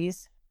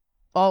studies,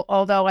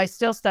 although I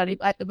still studied,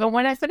 but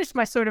when I finished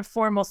my sort of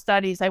formal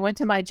studies, I went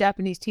to my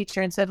Japanese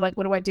teacher and said, like,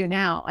 what do I do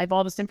now? I have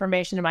all this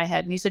information in my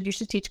head. And he said, you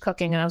should teach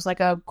cooking. And I was like,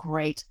 oh,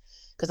 great.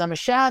 Because I'm a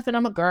chef and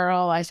I'm a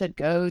girl. I should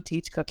go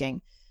teach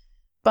cooking.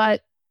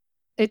 But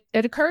it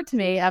occurred to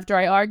me after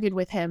I argued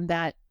with him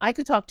that I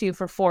could talk to you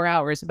for 4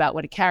 hours about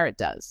what a carrot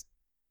does.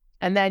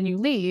 And then you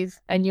leave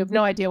and you have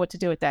no idea what to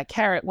do with that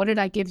carrot. What did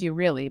I give you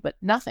really? But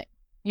nothing.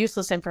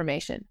 Useless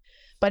information.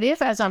 But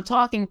if, as I'm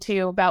talking to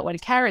you about what a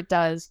carrot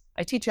does,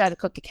 I teach you how to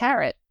cook a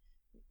carrot,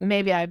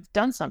 maybe I've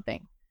done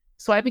something.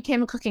 So I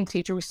became a cooking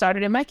teacher. We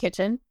started in my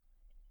kitchen.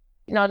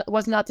 It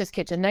was not this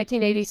kitchen.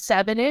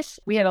 1987-ish,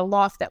 we had a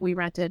loft that we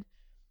rented.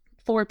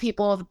 4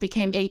 people, it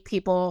became 8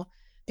 people,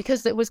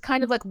 because it was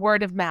kind of like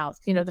word of mouth.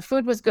 The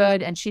food was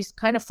good and she's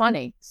kind of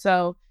funny.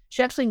 So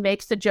she actually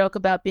makes the joke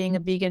about being a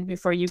vegan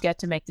before you get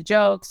to make the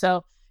joke. So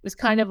it was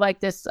kind of like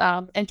this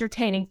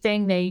entertaining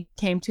thing they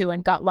came to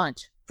and got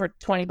lunch for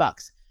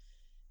 $20.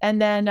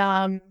 And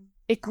then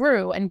it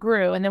grew and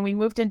grew. And then we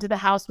moved into the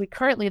house we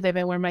currently live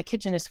in, where my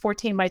kitchen is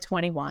 14 by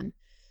 21.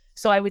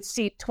 So I would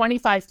seat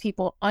 25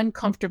 people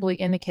uncomfortably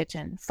in the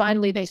kitchen.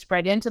 Finally, they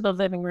spread into the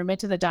living room,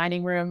 into the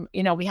dining room.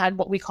 We had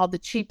what we called the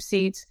cheap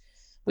seats.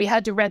 We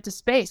had to rent a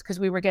space because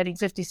we were getting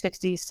 50,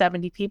 60,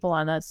 70 people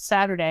on a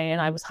Saturday.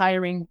 And I was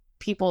hiring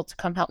people to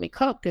come help me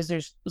cook because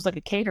it was like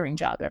a catering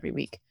job every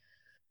week.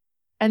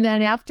 And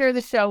then after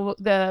the show,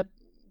 the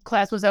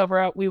class was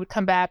over, we would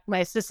come back. My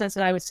assistants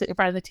and I would sit in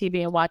front of the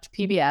TV and watch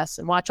PBS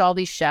and watch all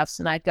these chefs.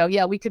 And I'd go,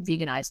 yeah, we could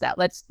veganize that.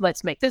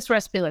 Let's make this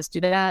recipe. Let's do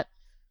that.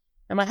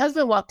 And my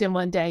husband walked in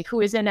one day,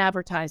 who is in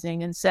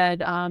advertising, and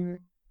said,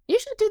 you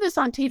should do this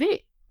on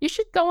TV. You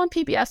should go on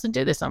PBS and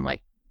do this. I'm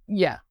like,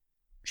 yeah,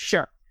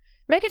 sure.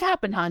 Make it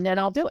happen, hon, and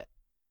I'll do it.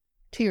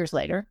 2 years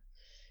later,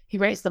 he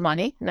raised the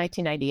money,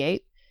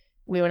 1998.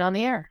 We went on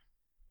the air.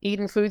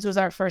 Eden Foods was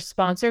our first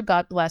sponsor.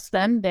 God bless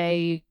them.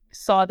 They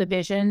saw the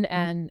vision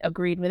and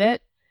agreed with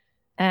it.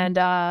 And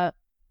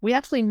we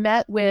actually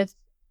met with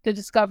the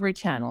Discovery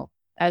Channel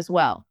as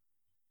well.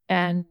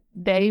 And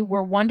they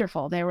were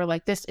wonderful. They were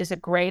like, this is a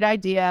great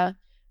idea.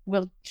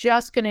 We're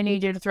just going to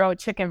need you to throw a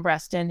chicken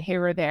breast in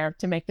here or there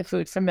to make the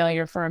food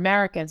familiar for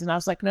Americans. And I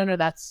was like, no,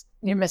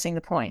 you're missing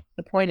the point.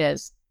 The point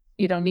is,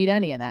 you don't need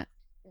any of that.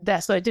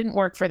 So it didn't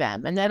work for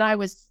them. And then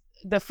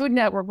the Food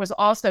Network was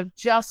also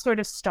just sort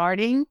of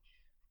starting.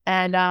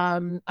 And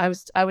I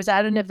was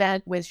at an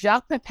event with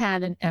Jacques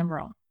Pepin and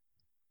Emeril,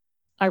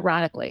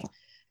 ironically.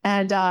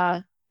 And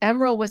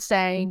Emeril was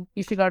saying,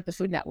 you should go to the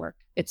Food Network.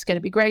 It's going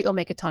to be great. You'll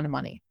make a ton of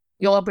money.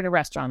 You'll open a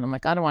restaurant. I'm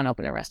like, I don't want to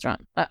open a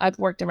restaurant. I've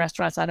worked in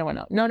restaurants. I don't want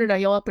to. No,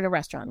 you'll open a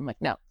restaurant. I'm like,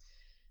 no.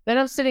 Then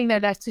I'm sitting there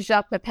next to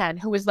Jacques Pepin,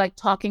 who was like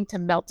talking to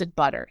melted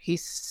butter.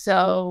 He's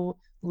so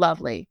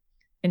lovely.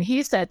 And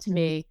he said to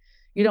me,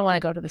 you don't want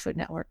to go to the Food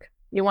Network.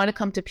 You want to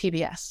come to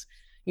PBS.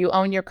 You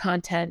own your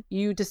content.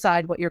 You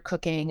decide what you're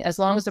cooking. As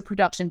long as the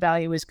production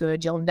value is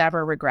good, you'll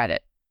never regret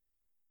it.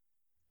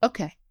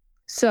 Okay.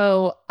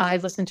 So I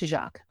listened to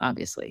Jacques,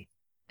 obviously.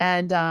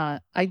 And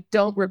I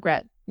don't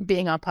regret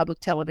being on public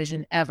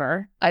television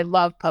ever. I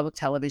love public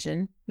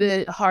television.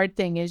 The hard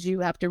thing is you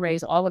have to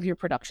raise all of your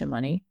production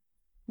money.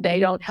 They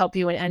don't help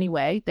you in any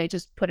way. They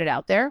just put it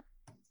out there.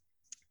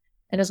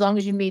 And as long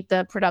as you meet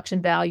the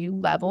production value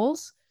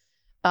levels,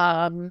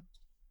 you're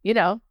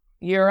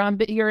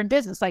in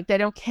business. Like, they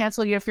don't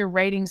cancel you if your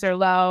ratings are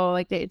low.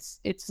 Like, it's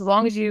as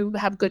long as you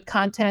have good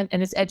content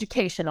and it's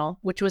educational,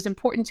 which was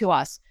important to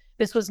us.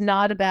 This was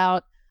not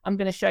about I'm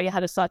going to show you how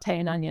to saute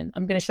an onion.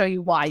 I'm going to show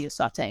you why you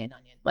saute an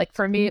onion. Like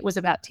for me, it was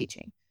about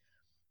teaching.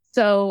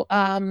 So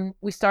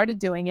we started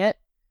doing it.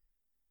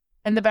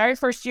 And the very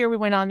first year we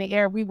went on the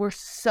air, we were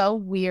so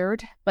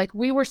weird. Like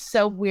we were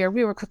so weird.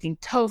 We were cooking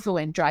tofu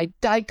and dried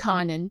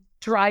daikon and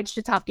dried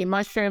shiitake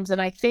mushrooms.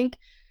 And I think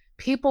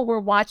people were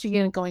watching it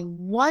and going,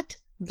 what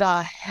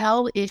the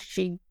hell is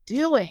she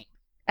doing?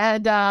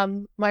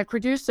 And my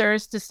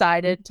producers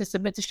decided to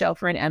submit the show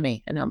for an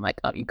Emmy. And I'm like,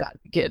 oh, you got to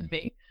be kidding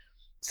me.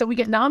 So we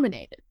get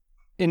nominated.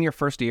 In your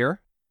first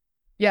year?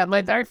 Yeah,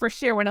 my very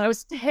first year when I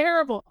was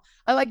terrible.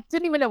 I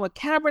didn't even know what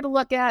camera to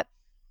look at.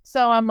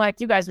 So I'm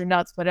like, you guys are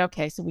nuts, but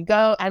okay. So we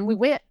go and we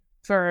win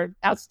for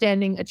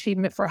Outstanding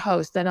Achievement for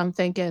Host. And I'm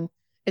thinking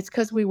it's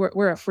because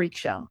we're a freak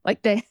show.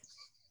 Like they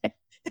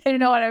didn't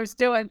know what I was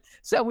doing.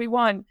 So we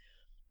won.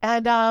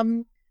 And,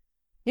 and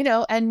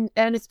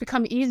it's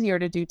become easier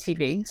to do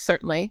TV,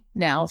 certainly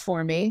now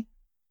for me.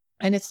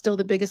 And it's still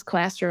the biggest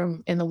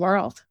classroom in the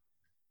world.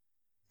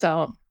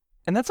 So.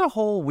 And that's a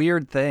whole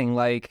weird thing.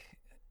 Like,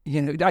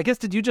 I guess,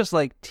 did you just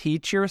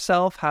teach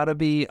yourself how to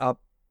be a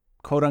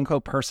quote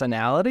unquote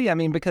personality? I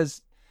mean,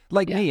 because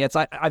me, it's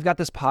I've got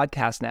this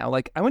podcast now.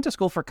 I went to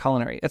school for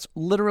culinary. It's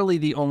literally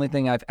the only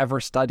thing I've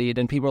ever studied.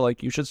 And people are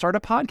like, you should start a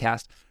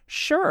podcast.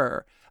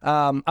 Sure.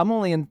 I'm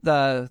only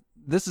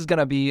this is going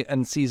to be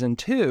in season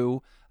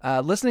 2.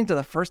 Listening to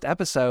the first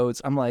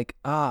episodes, I'm like,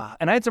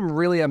 and I had some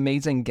really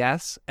amazing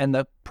guests and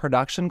the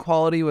production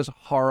quality was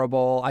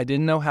horrible. I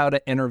didn't know how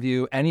to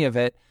interview any of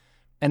it.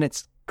 And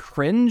it's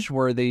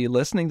cringe-worthy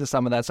listening to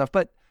some of that stuff,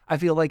 but I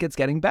feel like it's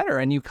getting better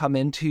and you come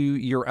into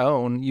your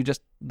own, you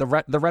just, the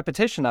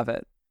repetition of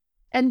it.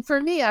 And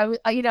for me,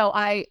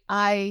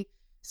 I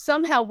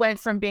somehow went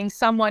from being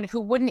someone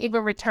who wouldn't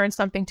even return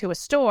something to a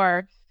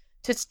store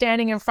to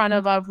standing in front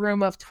of a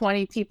room of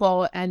 20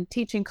 people and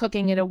teaching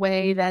cooking in a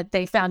way that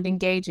they found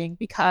engaging,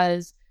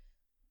 because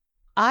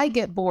I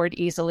get bored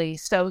easily.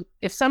 So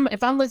if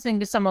I'm listening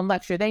to someone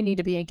lecture, they need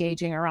to be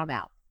engaging or I'm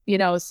out,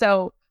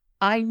 so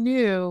I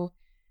knew,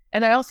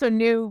 and I also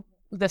knew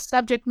the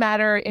subject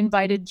matter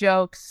invited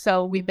jokes.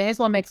 So we may as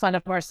well make fun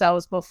of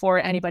ourselves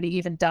before anybody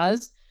even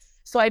does.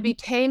 So I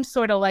became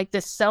sort of like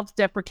this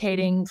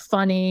self-deprecating,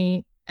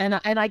 funny, and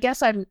I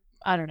guess I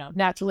don't know,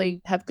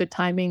 naturally have good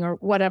timing or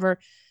whatever.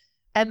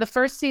 And the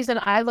first season,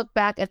 I look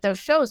back at those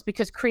shows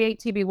because Create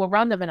TV will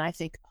run them, and I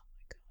think, oh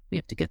my God, we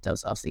have to get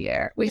those off the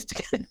air. We have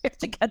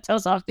to get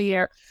those off the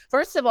air.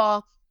 First of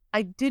all,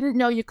 I didn't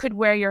know you could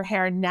wear your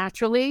hair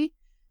naturally,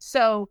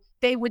 so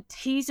they would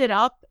tease it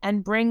up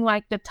and bring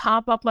the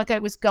top up like I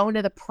was going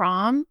to the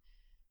prom,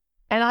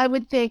 and I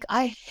would think,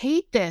 I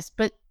hate this,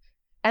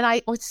 and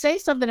I would say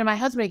something to my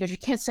husband. He goes, you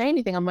can't say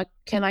anything. I'm like,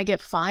 can I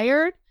get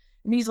fired?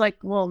 And he's like,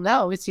 well,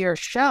 no, it's your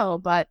show,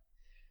 but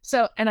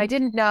so, and I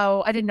didn't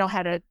know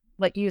how to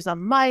use a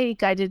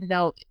mic. I didn't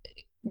know.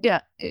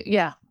 Yeah.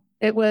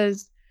 It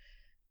was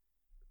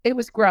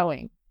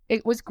growing.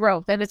 It was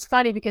growth. And it's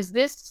funny because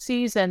this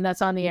season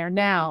that's on the air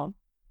now,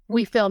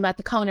 we film at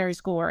the culinary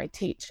school where I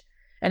teach,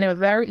 and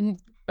they're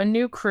a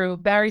new crew,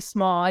 very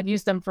small. I've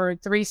used them for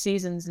 3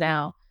 seasons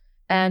now,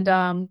 and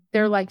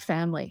they're like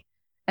family.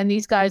 And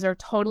these guys are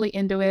totally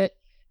into it,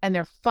 and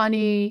they're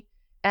funny.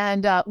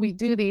 And we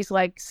do these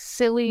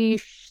silly,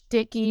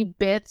 sticky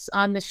bits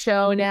on the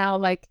show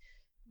now.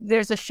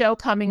 There's a show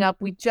coming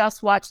up. We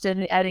just watched it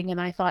in editing,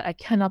 and I thought, I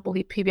cannot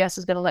believe PBS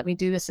is going to let me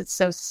do this. It's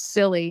so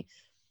silly.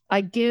 I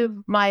give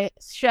my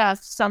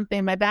chef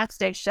something, my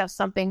backstage chef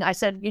something. I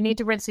said, you need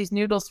to rinse these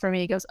noodles for me.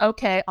 He goes,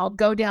 okay, I'll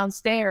go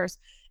downstairs.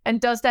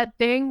 And does that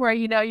thing where,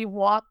 you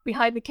walk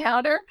behind the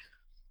counter.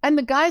 And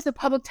the guys at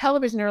public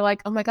television are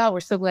like, oh my God,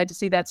 we're so glad to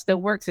see that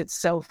still works. It's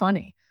so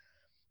funny.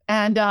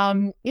 And,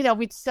 and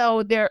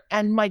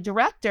my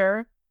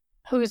director,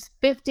 who's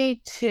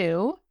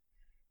 52,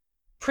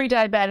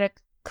 pre-diabetic,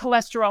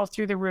 cholesterol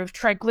through the roof,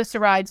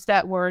 triglycerides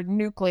that were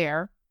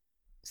nuclear,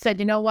 said,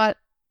 you know what?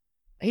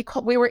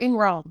 We were in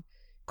Rome,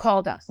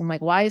 called us. I'm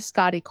like, why is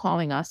Scotty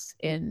calling us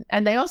in?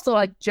 And they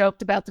also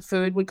joked about the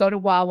food. We'd go to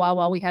Wawa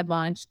while we had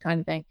lunch, kind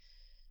of thing.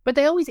 But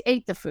they always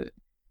ate the food.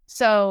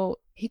 So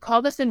he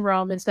called us in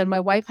Rome and said,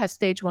 my wife has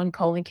stage 1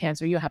 colon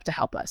cancer. You have to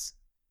help us.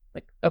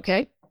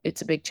 Okay,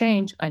 it's a big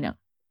change. I know.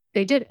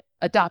 They did it,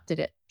 adopted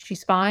it.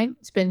 She's fine.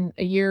 It's been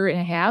a year and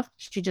a half.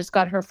 She just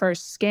got her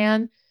first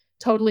scan.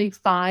 Totally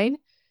fine.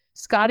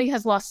 Scotty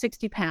has lost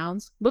 60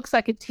 pounds, looks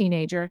like a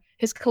teenager.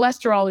 His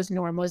cholesterol is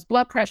normal. His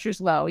blood pressure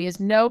is low. He has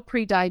no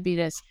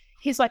pre-diabetes.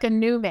 He's like a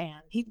new man.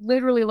 He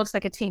literally looks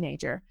like a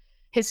teenager.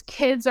 His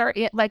kids are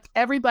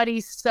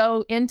everybody's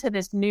so into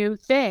this new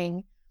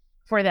thing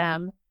for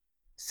them.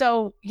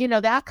 So,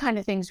 that kind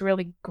of thing's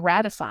really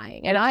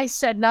gratifying. And I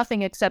said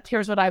nothing except,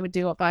 here's what I would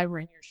do if I were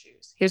in your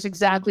shoes. Here's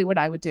exactly what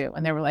I would do.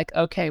 And they were like,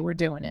 okay, we're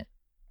doing it.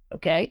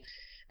 Okay.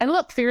 And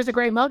look, fear is a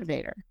great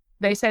motivator.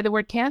 They say the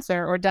word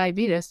cancer or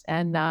diabetes,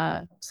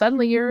 and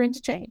suddenly you're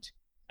into change.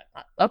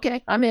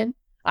 Okay, I'm in.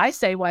 I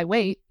say, why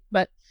wait?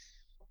 But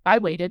I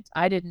waited.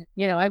 I didn't,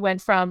 I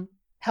went from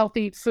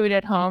healthy food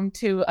at home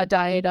to a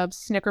diet of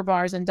Snicker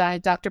bars and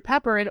Diet Dr.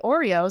 Pepper and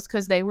Oreos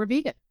because they were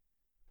vegan.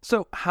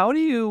 So how do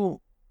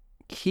you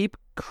keep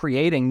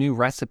creating new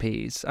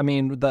recipes. I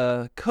mean,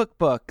 the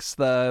cookbooks,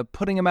 the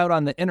putting them out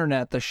on the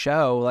internet, the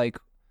show, like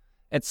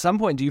at some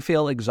point, do you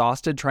feel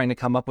exhausted trying to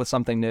come up with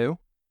something new?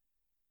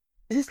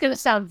 This is going to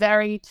sound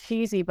very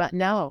cheesy, but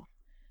no.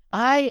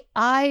 I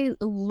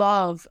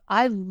love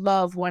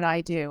what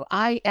I do.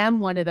 I am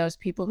one of those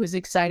people who's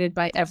excited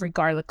by every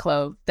garlic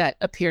clove that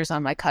appears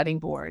on my cutting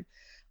board.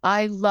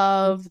 I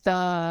love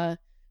the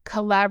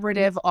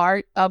collaborative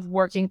art of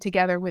working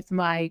together with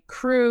my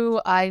crew.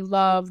 I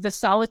love the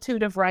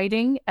solitude of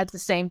writing at the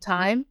same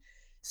time.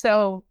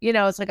 So,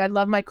 it's like I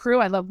love my crew.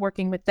 I love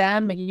working with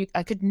them.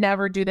 I could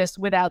never do this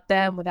without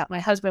them, without my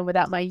husband,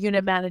 without my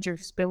unit manager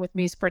who's been with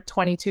me for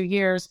 22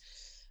 years.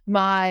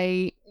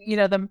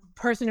 The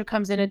person who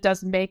comes in and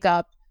does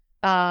makeup,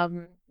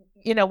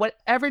 what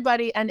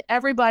everybody on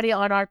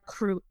our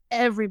crew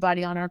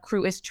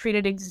is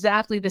treated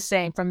exactly the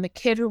same, from the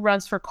kid who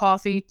runs for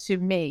coffee to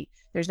me.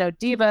 There's no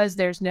divas,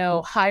 there's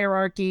no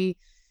hierarchy.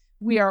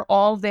 We are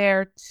all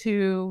there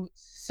to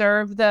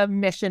serve the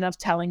mission of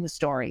telling the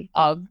story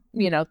of,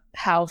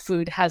 how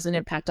food has an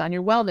impact on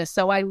your wellness.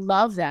 So I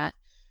love that.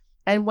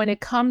 And when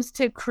it comes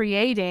to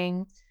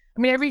creating,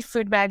 I read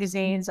food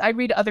magazines, I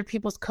read other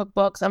people's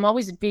cookbooks. I'm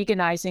always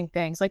veganizing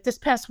things. Like this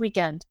past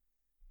weekend,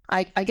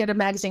 I get a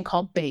magazine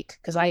called Bake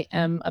because I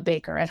am a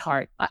baker at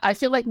heart. I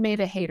feel like made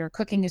a hater.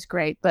 Cooking is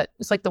great, but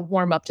it's like the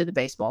warm up to the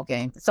baseball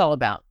game. It's all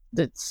about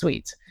the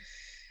sweets.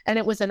 And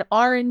it was an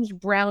orange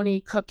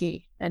brownie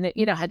cookie. And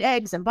it, had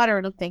eggs and butter.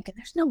 And I'm thinking,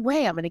 there's no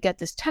way I'm going to get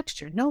this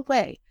texture. No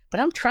way.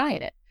 But I'm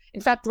trying it. In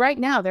fact, right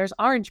now, there's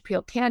orange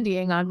peel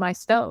candying on my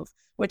stove,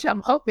 which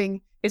I'm hoping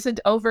isn't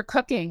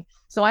overcooking.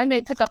 So I may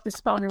pick up this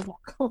phone and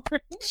walk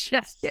over and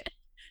check it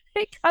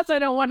because I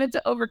don't want it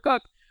to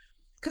overcook.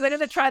 Because I'm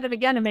going to try them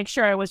again and make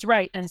sure I was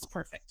right. And it's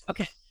perfect.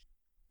 Okay.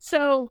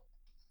 So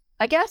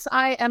I guess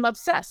I am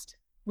obsessed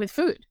with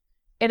food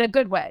in a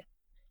good way.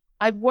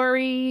 I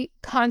worry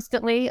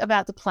constantly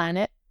about the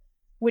planet,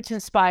 which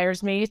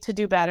inspires me to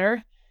do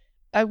better.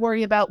 I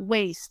worry about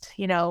waste.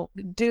 Do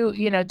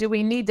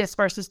we need this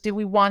versus do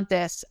we want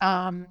this?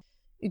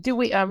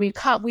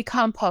 We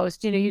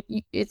compost.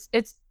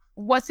 It's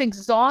what's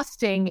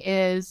exhausting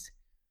is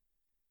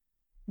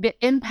the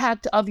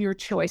impact of your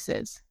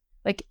choices.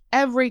 Like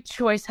every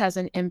choice has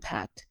an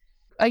impact.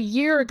 A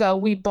year ago,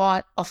 we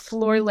bought a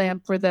floor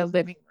lamp for the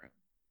living room.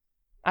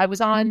 I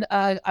was on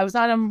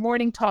a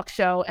morning talk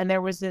show, and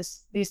there was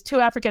these two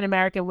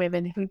African-American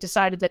women who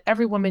decided that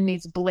every woman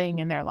needs bling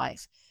in their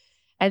life.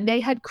 And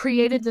they had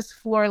created this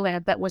floor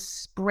lamp that was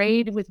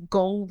sprayed with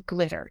gold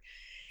glitter.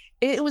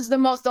 It was the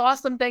most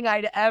awesome thing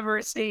I'd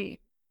ever seen.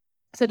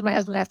 I said to my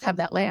husband, I have to have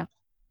that lamp.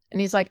 And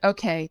he's like,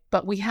 okay,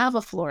 but we have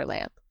a floor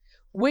lamp,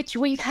 which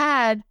we've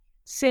had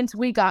since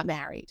we got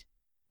married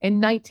in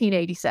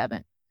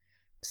 1987.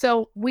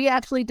 So we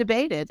actually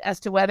debated as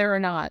to whether or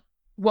not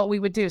what we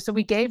would do. So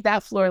we gave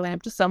that floor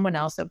lamp to someone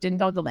else that didn't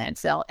know the land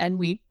sale, and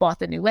we bought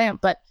the new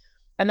lamp.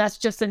 And that's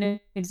just an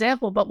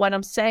example. But what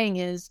I'm saying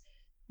is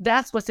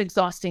that's what's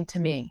exhausting to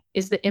me,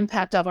 is the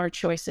impact of our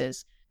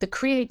choices, the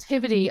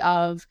creativity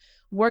of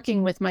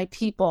working with my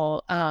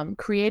people,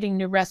 creating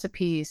new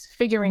recipes,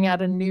 figuring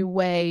out a new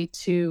way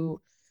to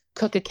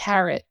cook a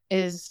carrot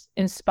is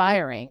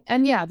inspiring.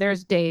 And yeah,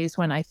 there's days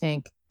when I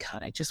think,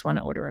 God, I just want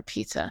to order a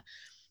pizza,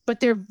 but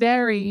they're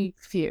very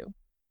few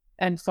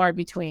and far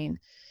between.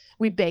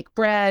 We bake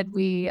bread,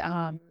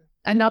 and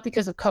not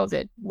because of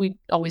COVID, we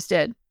always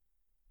did.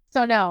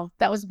 So no,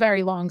 that was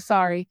very long,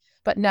 sorry.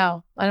 But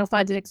no, I don't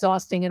find it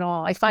exhausting at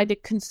all. I find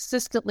it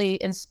consistently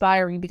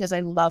inspiring because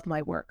I love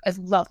my work. I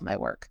love my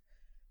work.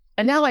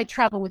 And now I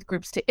travel with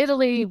groups to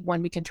Italy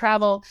when we can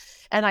travel,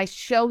 and I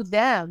show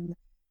them,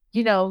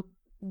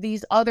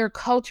 these other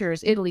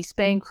cultures, Italy,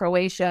 Spain,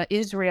 Croatia,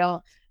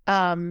 Israel,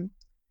 and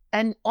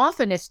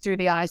often it's through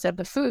the eyes of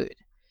the food,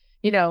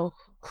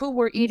 who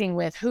we're eating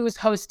with, who's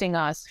hosting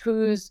us,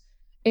 who's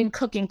in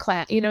cooking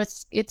class.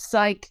 It's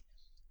like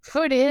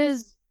food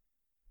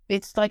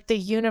it's like the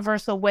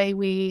universal way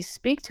we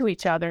speak to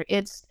each other.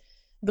 It's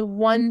the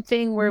one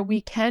thing where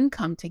we can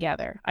come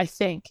together, I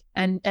think,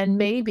 and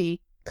maybe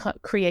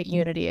create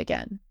unity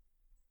again.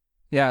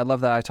 Yeah, I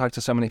love that. I talked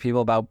to so many people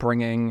about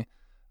bringing,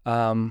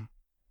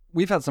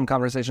 we've had some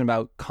conversation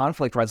about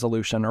conflict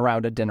resolution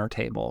around a dinner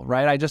table,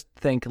 right? I just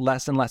think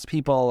less and less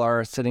people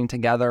are sitting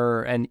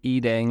together and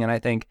eating. And I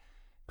think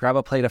grab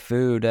a plate of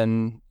food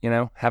and,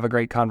 have a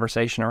great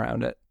conversation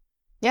around it.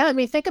 Yeah,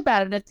 think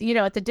about it.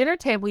 At the dinner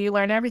table, you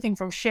learn everything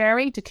from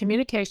sharing to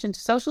communication to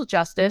social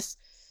justice,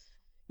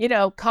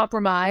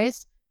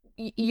 compromise.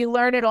 You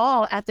learn it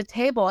all at the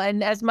table.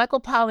 And as Michael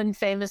Pollan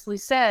famously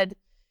said,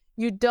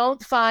 you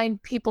don't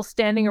find people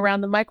standing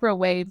around the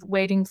microwave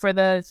waiting for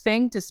the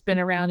thing to spin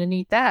around and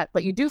eat that.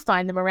 But you do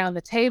find them around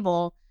the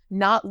table,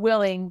 not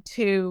willing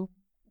to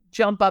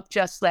jump up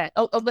just that.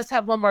 Oh, let's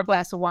have one more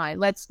glass of wine.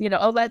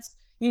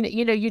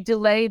 You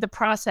delay the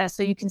process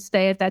so you can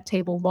stay at that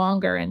table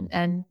longer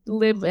and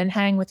live and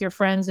hang with your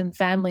friends and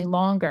family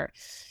longer.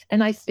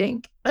 And I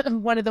think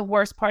one of the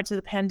worst parts of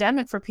the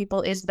pandemic for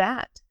people is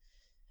that.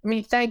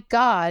 Thank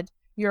God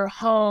you're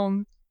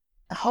home.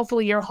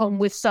 Hopefully you're home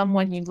with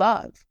someone you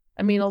love.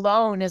 I mean,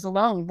 alone is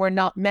alone. We're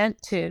not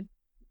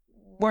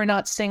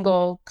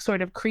single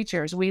sort of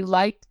creatures. We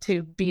like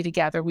to be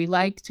together. We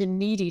like to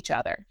need each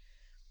other.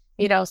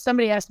 You know,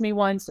 somebody asked me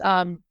once,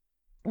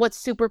 what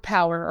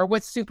superpower or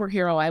what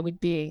superhero I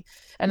would be.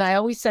 And I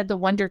always said the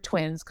Wonder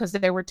Twins, because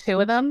there were two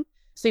of them.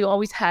 So you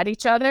always had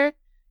each other.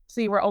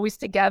 So you were always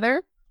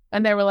together.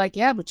 And they were like,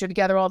 yeah, but you're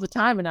together all the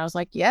time. And I was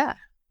like, yeah,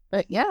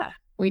 but yeah,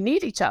 we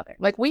need each other.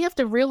 Like, we have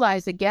to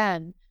realize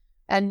again,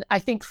 and I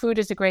think food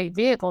is a great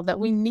vehicle, that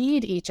we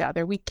need each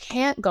other. We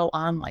can't go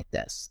on like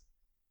this.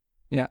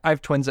 Yeah, I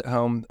have twins at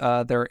home.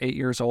 They're 8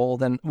 years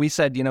old. And we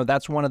said, you know,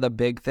 that's one of the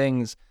big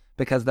things,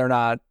 because they're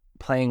not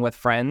playing with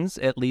friends.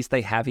 At least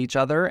they have each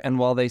other. And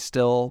while they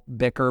still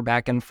bicker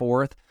back and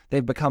forth,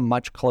 they've become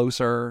much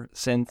closer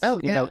since,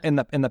 you know, in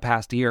the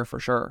past year, for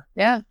sure.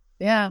 Yeah.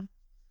 Yeah.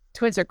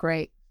 Twins are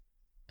great.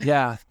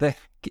 Yeah.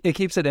 It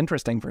keeps it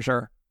interesting, for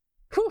sure.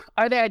 Whew.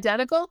 Are they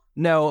identical?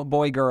 No,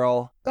 boy,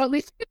 girl. Well, at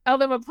least you tell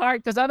them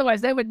apart, because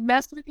otherwise they would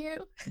mess with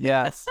you.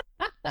 Yes.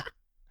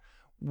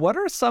 What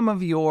are some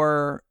of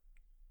your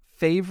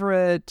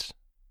favorite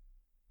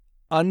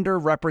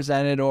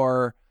underrepresented,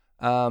 or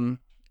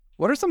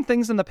what are some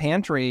things in the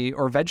pantry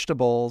or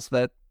vegetables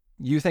that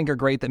you think are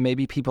great that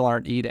maybe people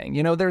aren't eating?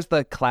 You know, there's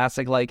the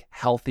classic like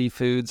healthy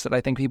foods that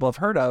I think people have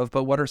heard of,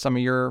 but what are some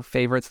of your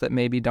favorites that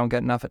maybe don't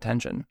get enough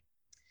attention?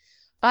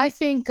 I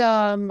think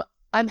I'm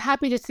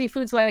happy to see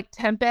foods like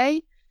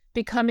tempeh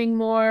becoming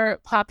more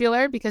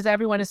popular, because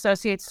everyone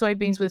associates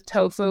soybeans with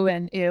tofu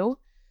and ew.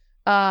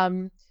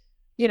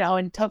 You know,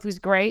 and tofu's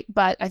great,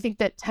 but I think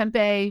that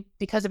tempeh,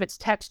 because of its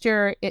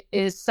texture, it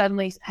is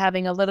suddenly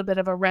having a little bit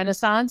of a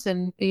renaissance.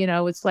 And, you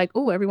know, it's like,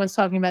 oh, everyone's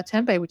talking about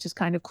tempeh, which is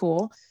kind of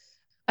cool.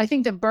 I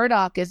think that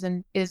burdock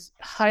is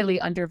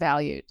highly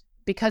undervalued,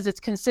 because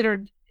it's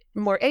considered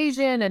more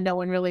Asian and no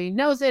one really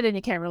knows it and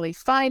you can't really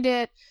find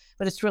it,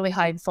 but it's really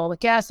high in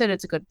folic acid.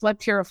 It's a good blood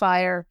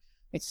purifier.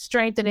 It's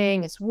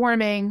strengthening. It's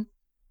warming.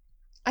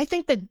 I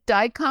think that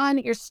daikon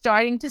you're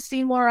starting to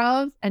see more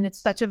of, and it's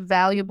such a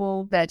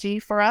valuable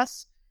veggie for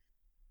us.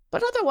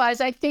 But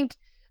otherwise, I think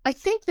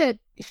that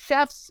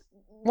chefs,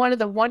 one of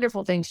the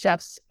wonderful things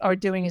chefs are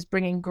doing is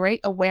bringing great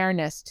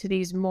awareness to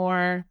these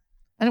more,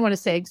 I don't want to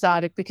say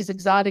exotic, because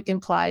exotic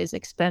implies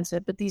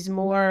expensive, but these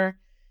more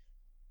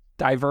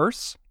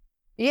diverse,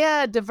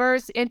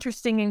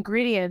 interesting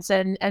ingredients.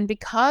 And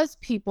because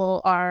people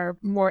are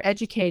more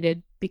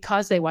educated,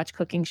 because they watch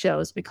cooking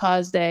shows,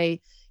 because they,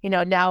 you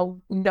know, now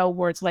know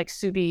words like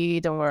sous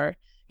vide or,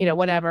 you know,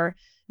 whatever,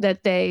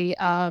 that they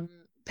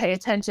pay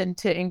attention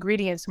to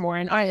ingredients more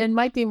and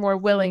might be more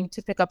willing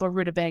to pick up a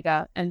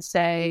rutabaga and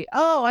say,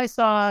 oh, I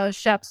saw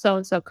Chef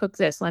so-and-so cook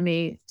this. Let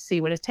me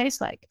see what it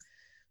tastes like.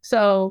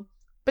 So,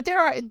 but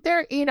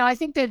you know, I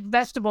think that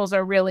vegetables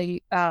are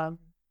really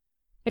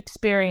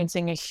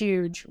experiencing a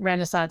huge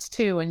renaissance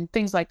too. And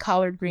things like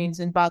collard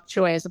greens and bok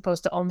choy, as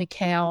opposed to only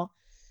kale,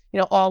 you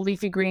know, all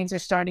leafy greens are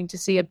starting to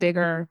see a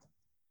bigger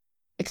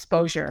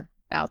exposure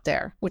out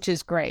there, which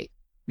is great.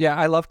 Yeah,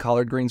 I love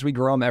collard greens. We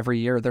grow them every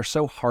year. They're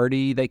so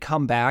hardy. They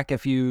come back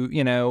if you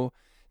know,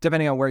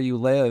 depending on where you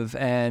live.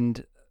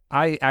 And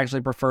I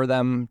actually prefer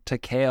them to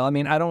kale. I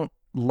mean, I don't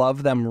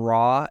love them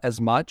raw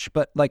as much,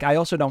 but like, I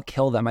also don't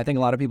kill them. I think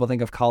a lot of people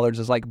think of collards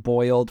as like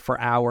boiled for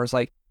hours.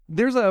 Like,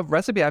 there's a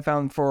recipe I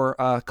found for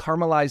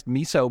caramelized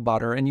miso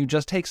butter, and you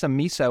just take some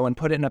miso and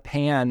put it in a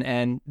pan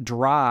and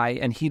dry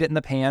and heat it in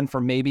the pan for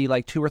maybe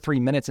like 2 or 3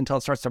 minutes until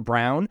it starts to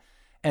brown.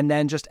 And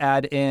then just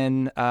add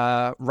in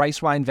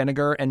rice wine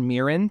vinegar and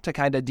mirin to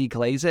kind of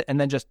deglaze it,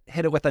 and then just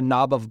hit it with a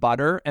knob of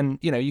butter. And,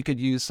 you know, you could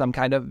use some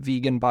kind of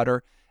vegan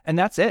butter, and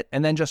that's it.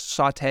 And then just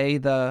saute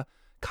the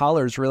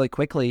collards really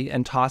quickly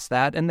and toss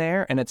that in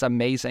there, and it's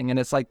amazing. And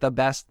it's like the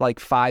best like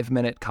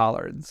 5-minute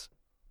collards.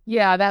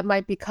 Yeah, that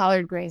might be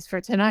collard greens for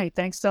tonight.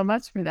 Thanks so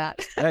much for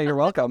that. Yeah, you're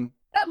welcome.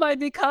 That might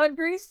be collard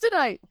greens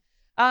tonight.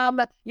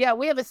 Yeah,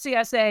 we have a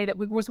CSA that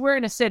we're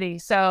in a city,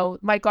 so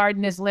my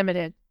garden is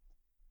limited.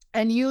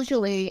 And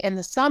usually in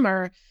the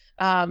summer,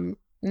 not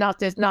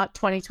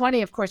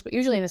 2020, of course, but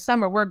usually in the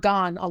summer, we're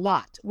gone a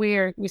lot.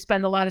 We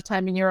spend a lot of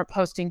time in Europe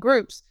hosting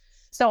groups.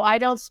 So I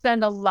don't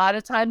spend a lot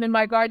of time in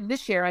my garden.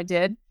 This year I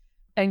did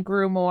and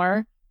grew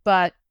more.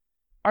 But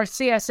our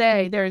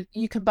CSA,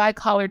 you can buy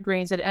collard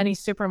greens at any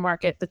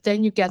supermarket, but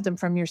then you get them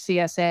from your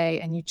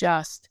CSA and you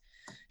just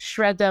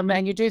shred them,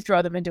 and you do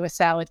throw them into a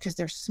salad because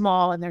they're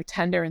small and they're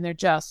tender and they're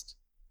just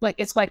like,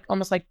 it's like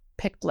almost like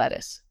picked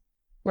lettuce.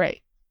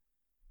 Right.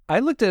 I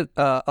looked at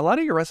a lot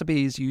of your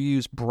recipes. You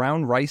use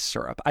brown rice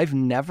syrup. I've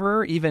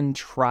never even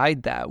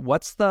tried that.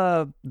 What's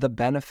the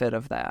benefit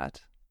of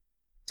that?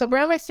 So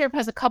brown rice syrup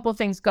has a couple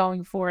things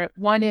going for it.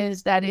 One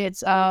is that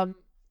it's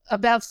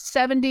about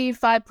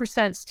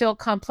 75% still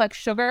complex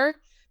sugar,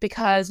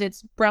 because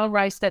it's brown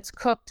rice that's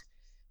cooked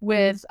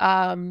with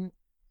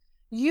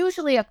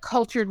usually a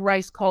cultured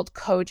rice called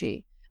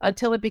koji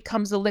until it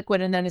becomes a liquid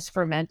and then is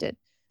fermented.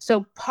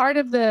 So part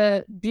of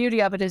the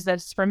beauty of it is that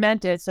it's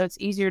fermented, so it's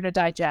easier to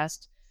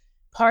digest.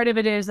 Part of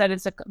it is that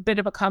it's a bit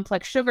of a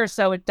complex sugar,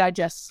 so it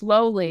digests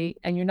slowly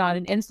and you're not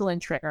an insulin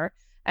trigger.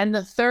 And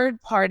the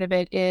third part of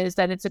it is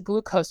that it's a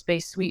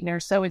glucose-based sweetener,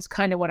 so it's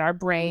kind of what our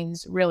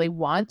brains really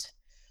want.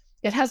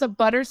 It has a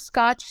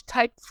butterscotch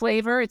type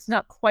flavor. It's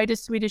not quite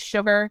as sweet as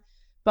sugar,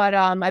 but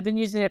I've been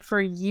using it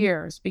for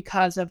years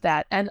because of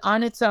that. And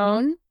on its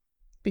own,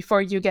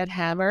 before you get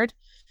hammered,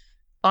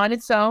 on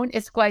its own,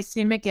 its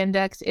glycemic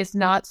index is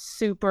not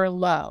super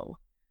low,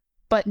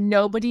 but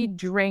nobody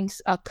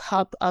drinks a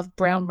cup of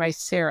brown rice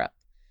syrup.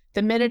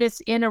 The minute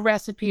it's in a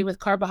recipe with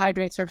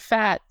carbohydrates or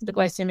fat, the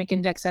glycemic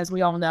index, as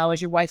we all know,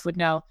 as your wife would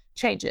know,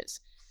 changes.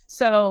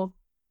 So,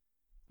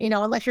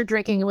 unless you're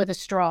drinking it with a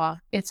straw,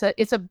 it's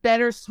a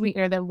better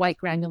sweetener than white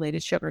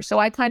granulated sugar. So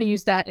I kind of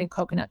use that in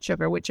coconut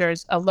sugar, which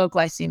is a low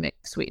glycemic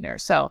sweetener.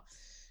 So,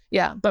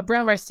 yeah, but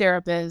brown rice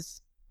syrup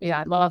is,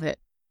 I love it.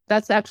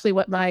 That's actually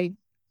what my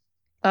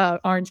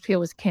orange peel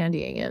was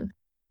candying in.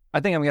 I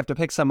think I'm going to have to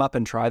pick some up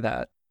and try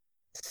that.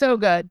 So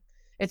good.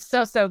 It's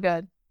so, so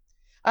good.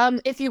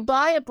 If you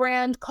buy a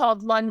brand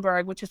called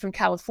Lundberg, which is from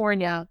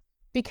California,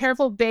 be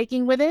careful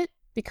baking with it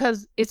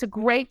because it's a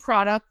great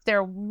product. They're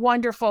a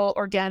wonderful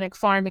organic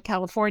farm in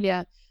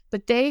California,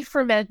 but they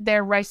ferment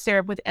their rice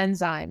syrup with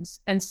enzymes.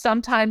 And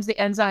sometimes the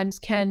enzymes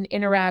can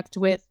interact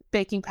with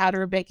baking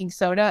powder or baking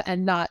soda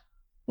and not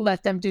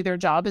let them do their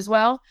job as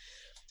well.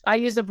 I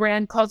use a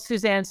brand called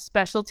Suzanne's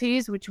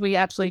Specialties, which we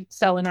actually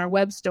sell in our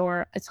web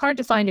store. It's hard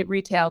to find at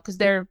retail because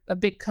they're a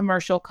big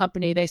commercial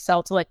company. They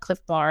sell to like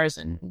Cliff Bars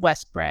and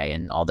Westbury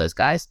and all those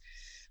guys.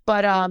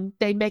 But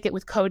they make it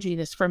with koji,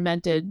 this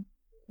fermented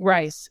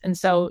rice. And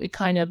so it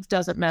kind of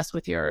doesn't mess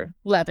with your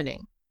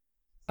leavening.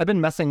 I've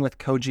been messing with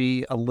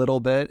koji a little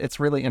bit. It's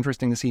really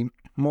interesting to see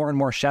more and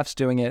more chefs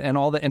doing it and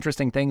all the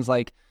interesting things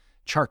like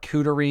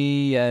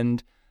charcuterie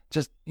and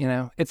just,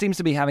 it seems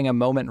to be having a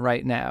moment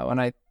right now.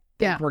 And I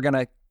think we're going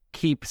to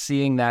keep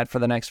seeing that for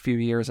the next few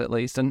years at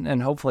least,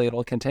 and hopefully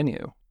it'll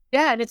continue.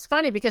 Yeah, and it's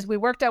funny because we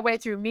worked our way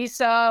through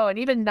miso and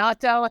even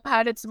natto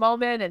had its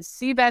moment and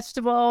sea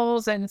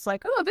vegetables, and it's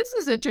like, oh, this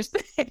is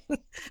interesting.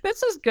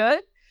 This is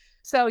good.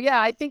 So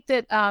yeah, I think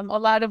that a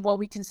lot of what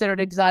we considered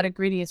exotic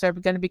ingredients are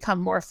going to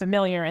become more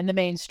familiar in the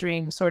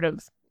mainstream sort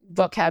of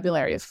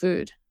vocabulary of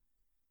food.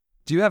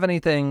 Do you have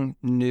anything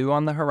new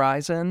on the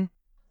horizon?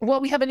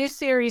 Well, we have a new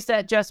series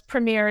that just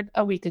premiered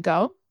a week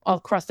ago all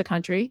across the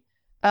country.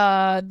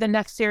 The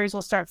next series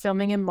will start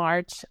filming in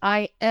March.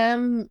 I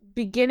am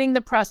beginning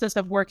the process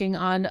of working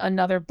on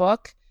another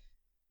book,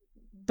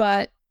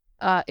 but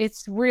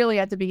it's really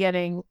at the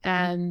beginning,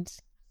 and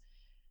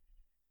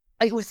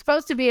it was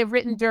supposed to be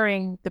written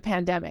during the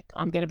pandemic.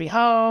 I'm going to be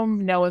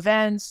home, no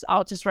events.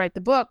 I'll just write the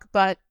book,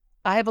 but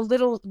I have a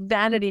little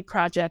vanity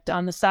project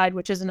on the side,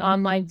 which is an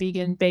online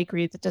vegan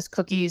bakery that does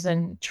cookies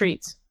and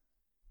treats.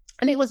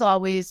 And it was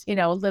always,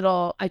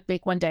 I'd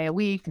bake one day a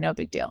week, no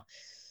big deal.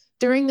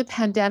 During the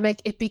pandemic,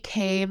 it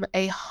became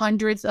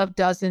hundreds of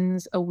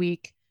dozens a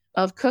week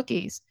of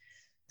cookies.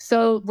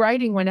 So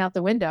writing went out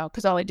the window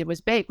because all I did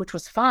was bake, which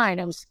was fine.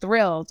 I was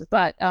thrilled.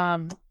 But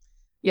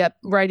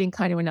writing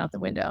kind of went out the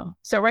window.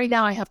 So right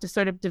now I have to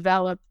sort of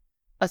develop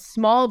a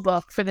small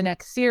book for the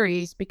next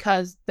series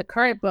because the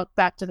current book,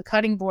 Back to the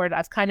Cutting Board,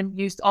 I've kind of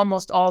used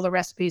almost all the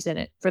recipes in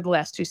it for the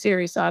last two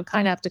series. So I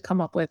kind of have to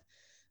come up with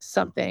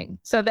something.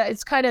 So that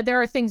it's kind of,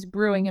 there are things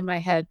brewing in my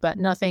head, but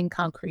nothing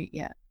concrete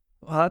yet.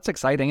 Well, that's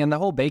exciting. And the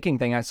whole baking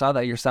thing, I saw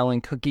that you're selling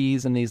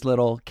cookies and these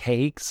little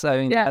cakes. I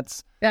mean,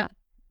 that's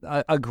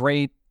a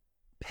great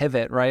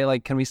pivot, right?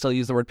 Like, can we still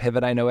use the word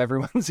pivot? I know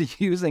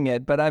everyone's using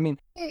it, but I mean.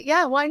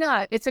 Yeah, why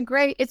not? It's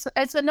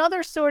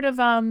another sort of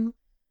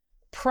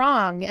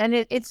prong. And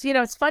it's,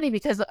 it's funny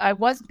because I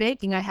was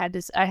baking. I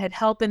had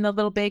help in the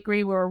little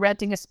bakery. We were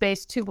renting a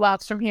space 2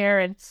 blocks from here.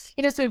 And,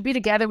 so we'd be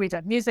together. We'd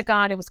have music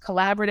on. It was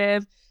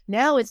collaborative.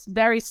 Now it's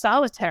very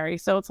solitary.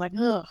 So it's like,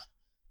 oh,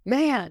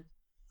 man.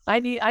 I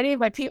need a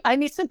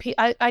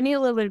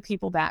little bit of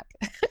people back.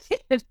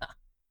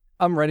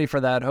 I'm ready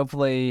for that.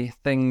 Hopefully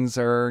things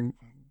are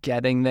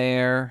getting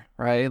there,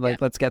 right?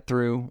 Like, let's get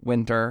through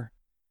winter.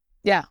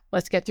 Yeah,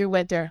 let's get through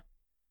winter.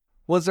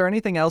 Was there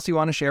anything else you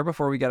want to share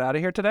before we get out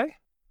of here today?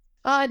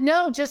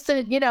 No, just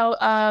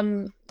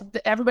that,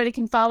 everybody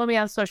can follow me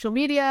on social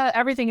media.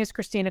 Everything is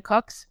Christina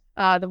Cooks.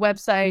 The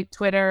website,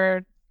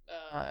 Twitter,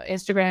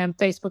 Instagram,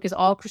 Facebook is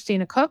all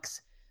Christina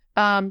Cooks.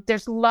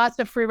 There's lots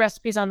of free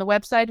recipes on the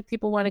website if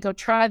people want to go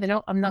try.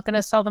 I'm not going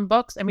to sell them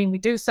books. I mean, we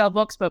do sell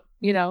books, but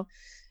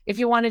if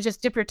you want to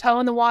just dip your toe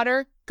in the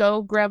water,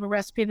 go grab a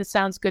recipe that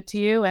sounds good to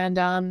you.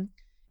 And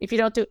if you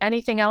don't do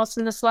anything else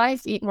in this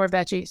life, eat more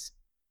veggies.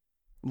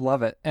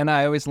 Love it. And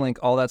I always link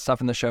all that stuff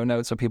in the show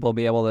notes so people will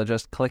be able to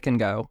just click and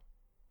go.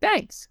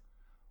 Thanks.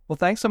 Well,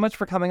 thanks so much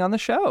for coming on the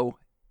show.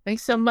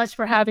 Thanks so much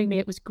for having me.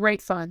 It was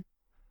great fun.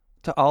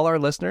 To all our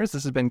listeners,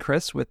 this has been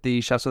Chris with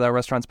the Chefs Without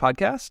Restaurants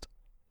podcast.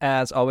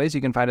 As always,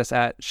 you can find us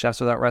at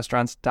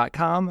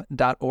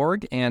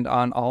chefswithoutrestaurants.com.org and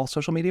on all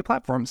social media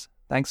platforms.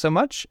 Thanks so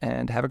much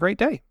and have a great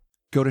day.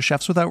 Go to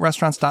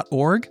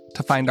chefswithoutrestaurants.org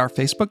to find our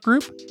Facebook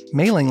group,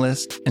 mailing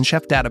list, and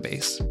chef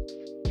database.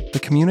 The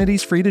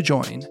community's free to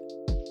join.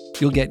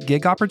 You'll get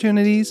gig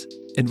opportunities,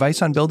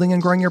 advice on building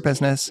and growing your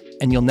business,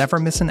 and you'll never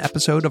miss an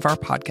episode of our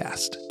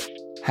podcast.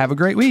 Have a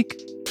great week.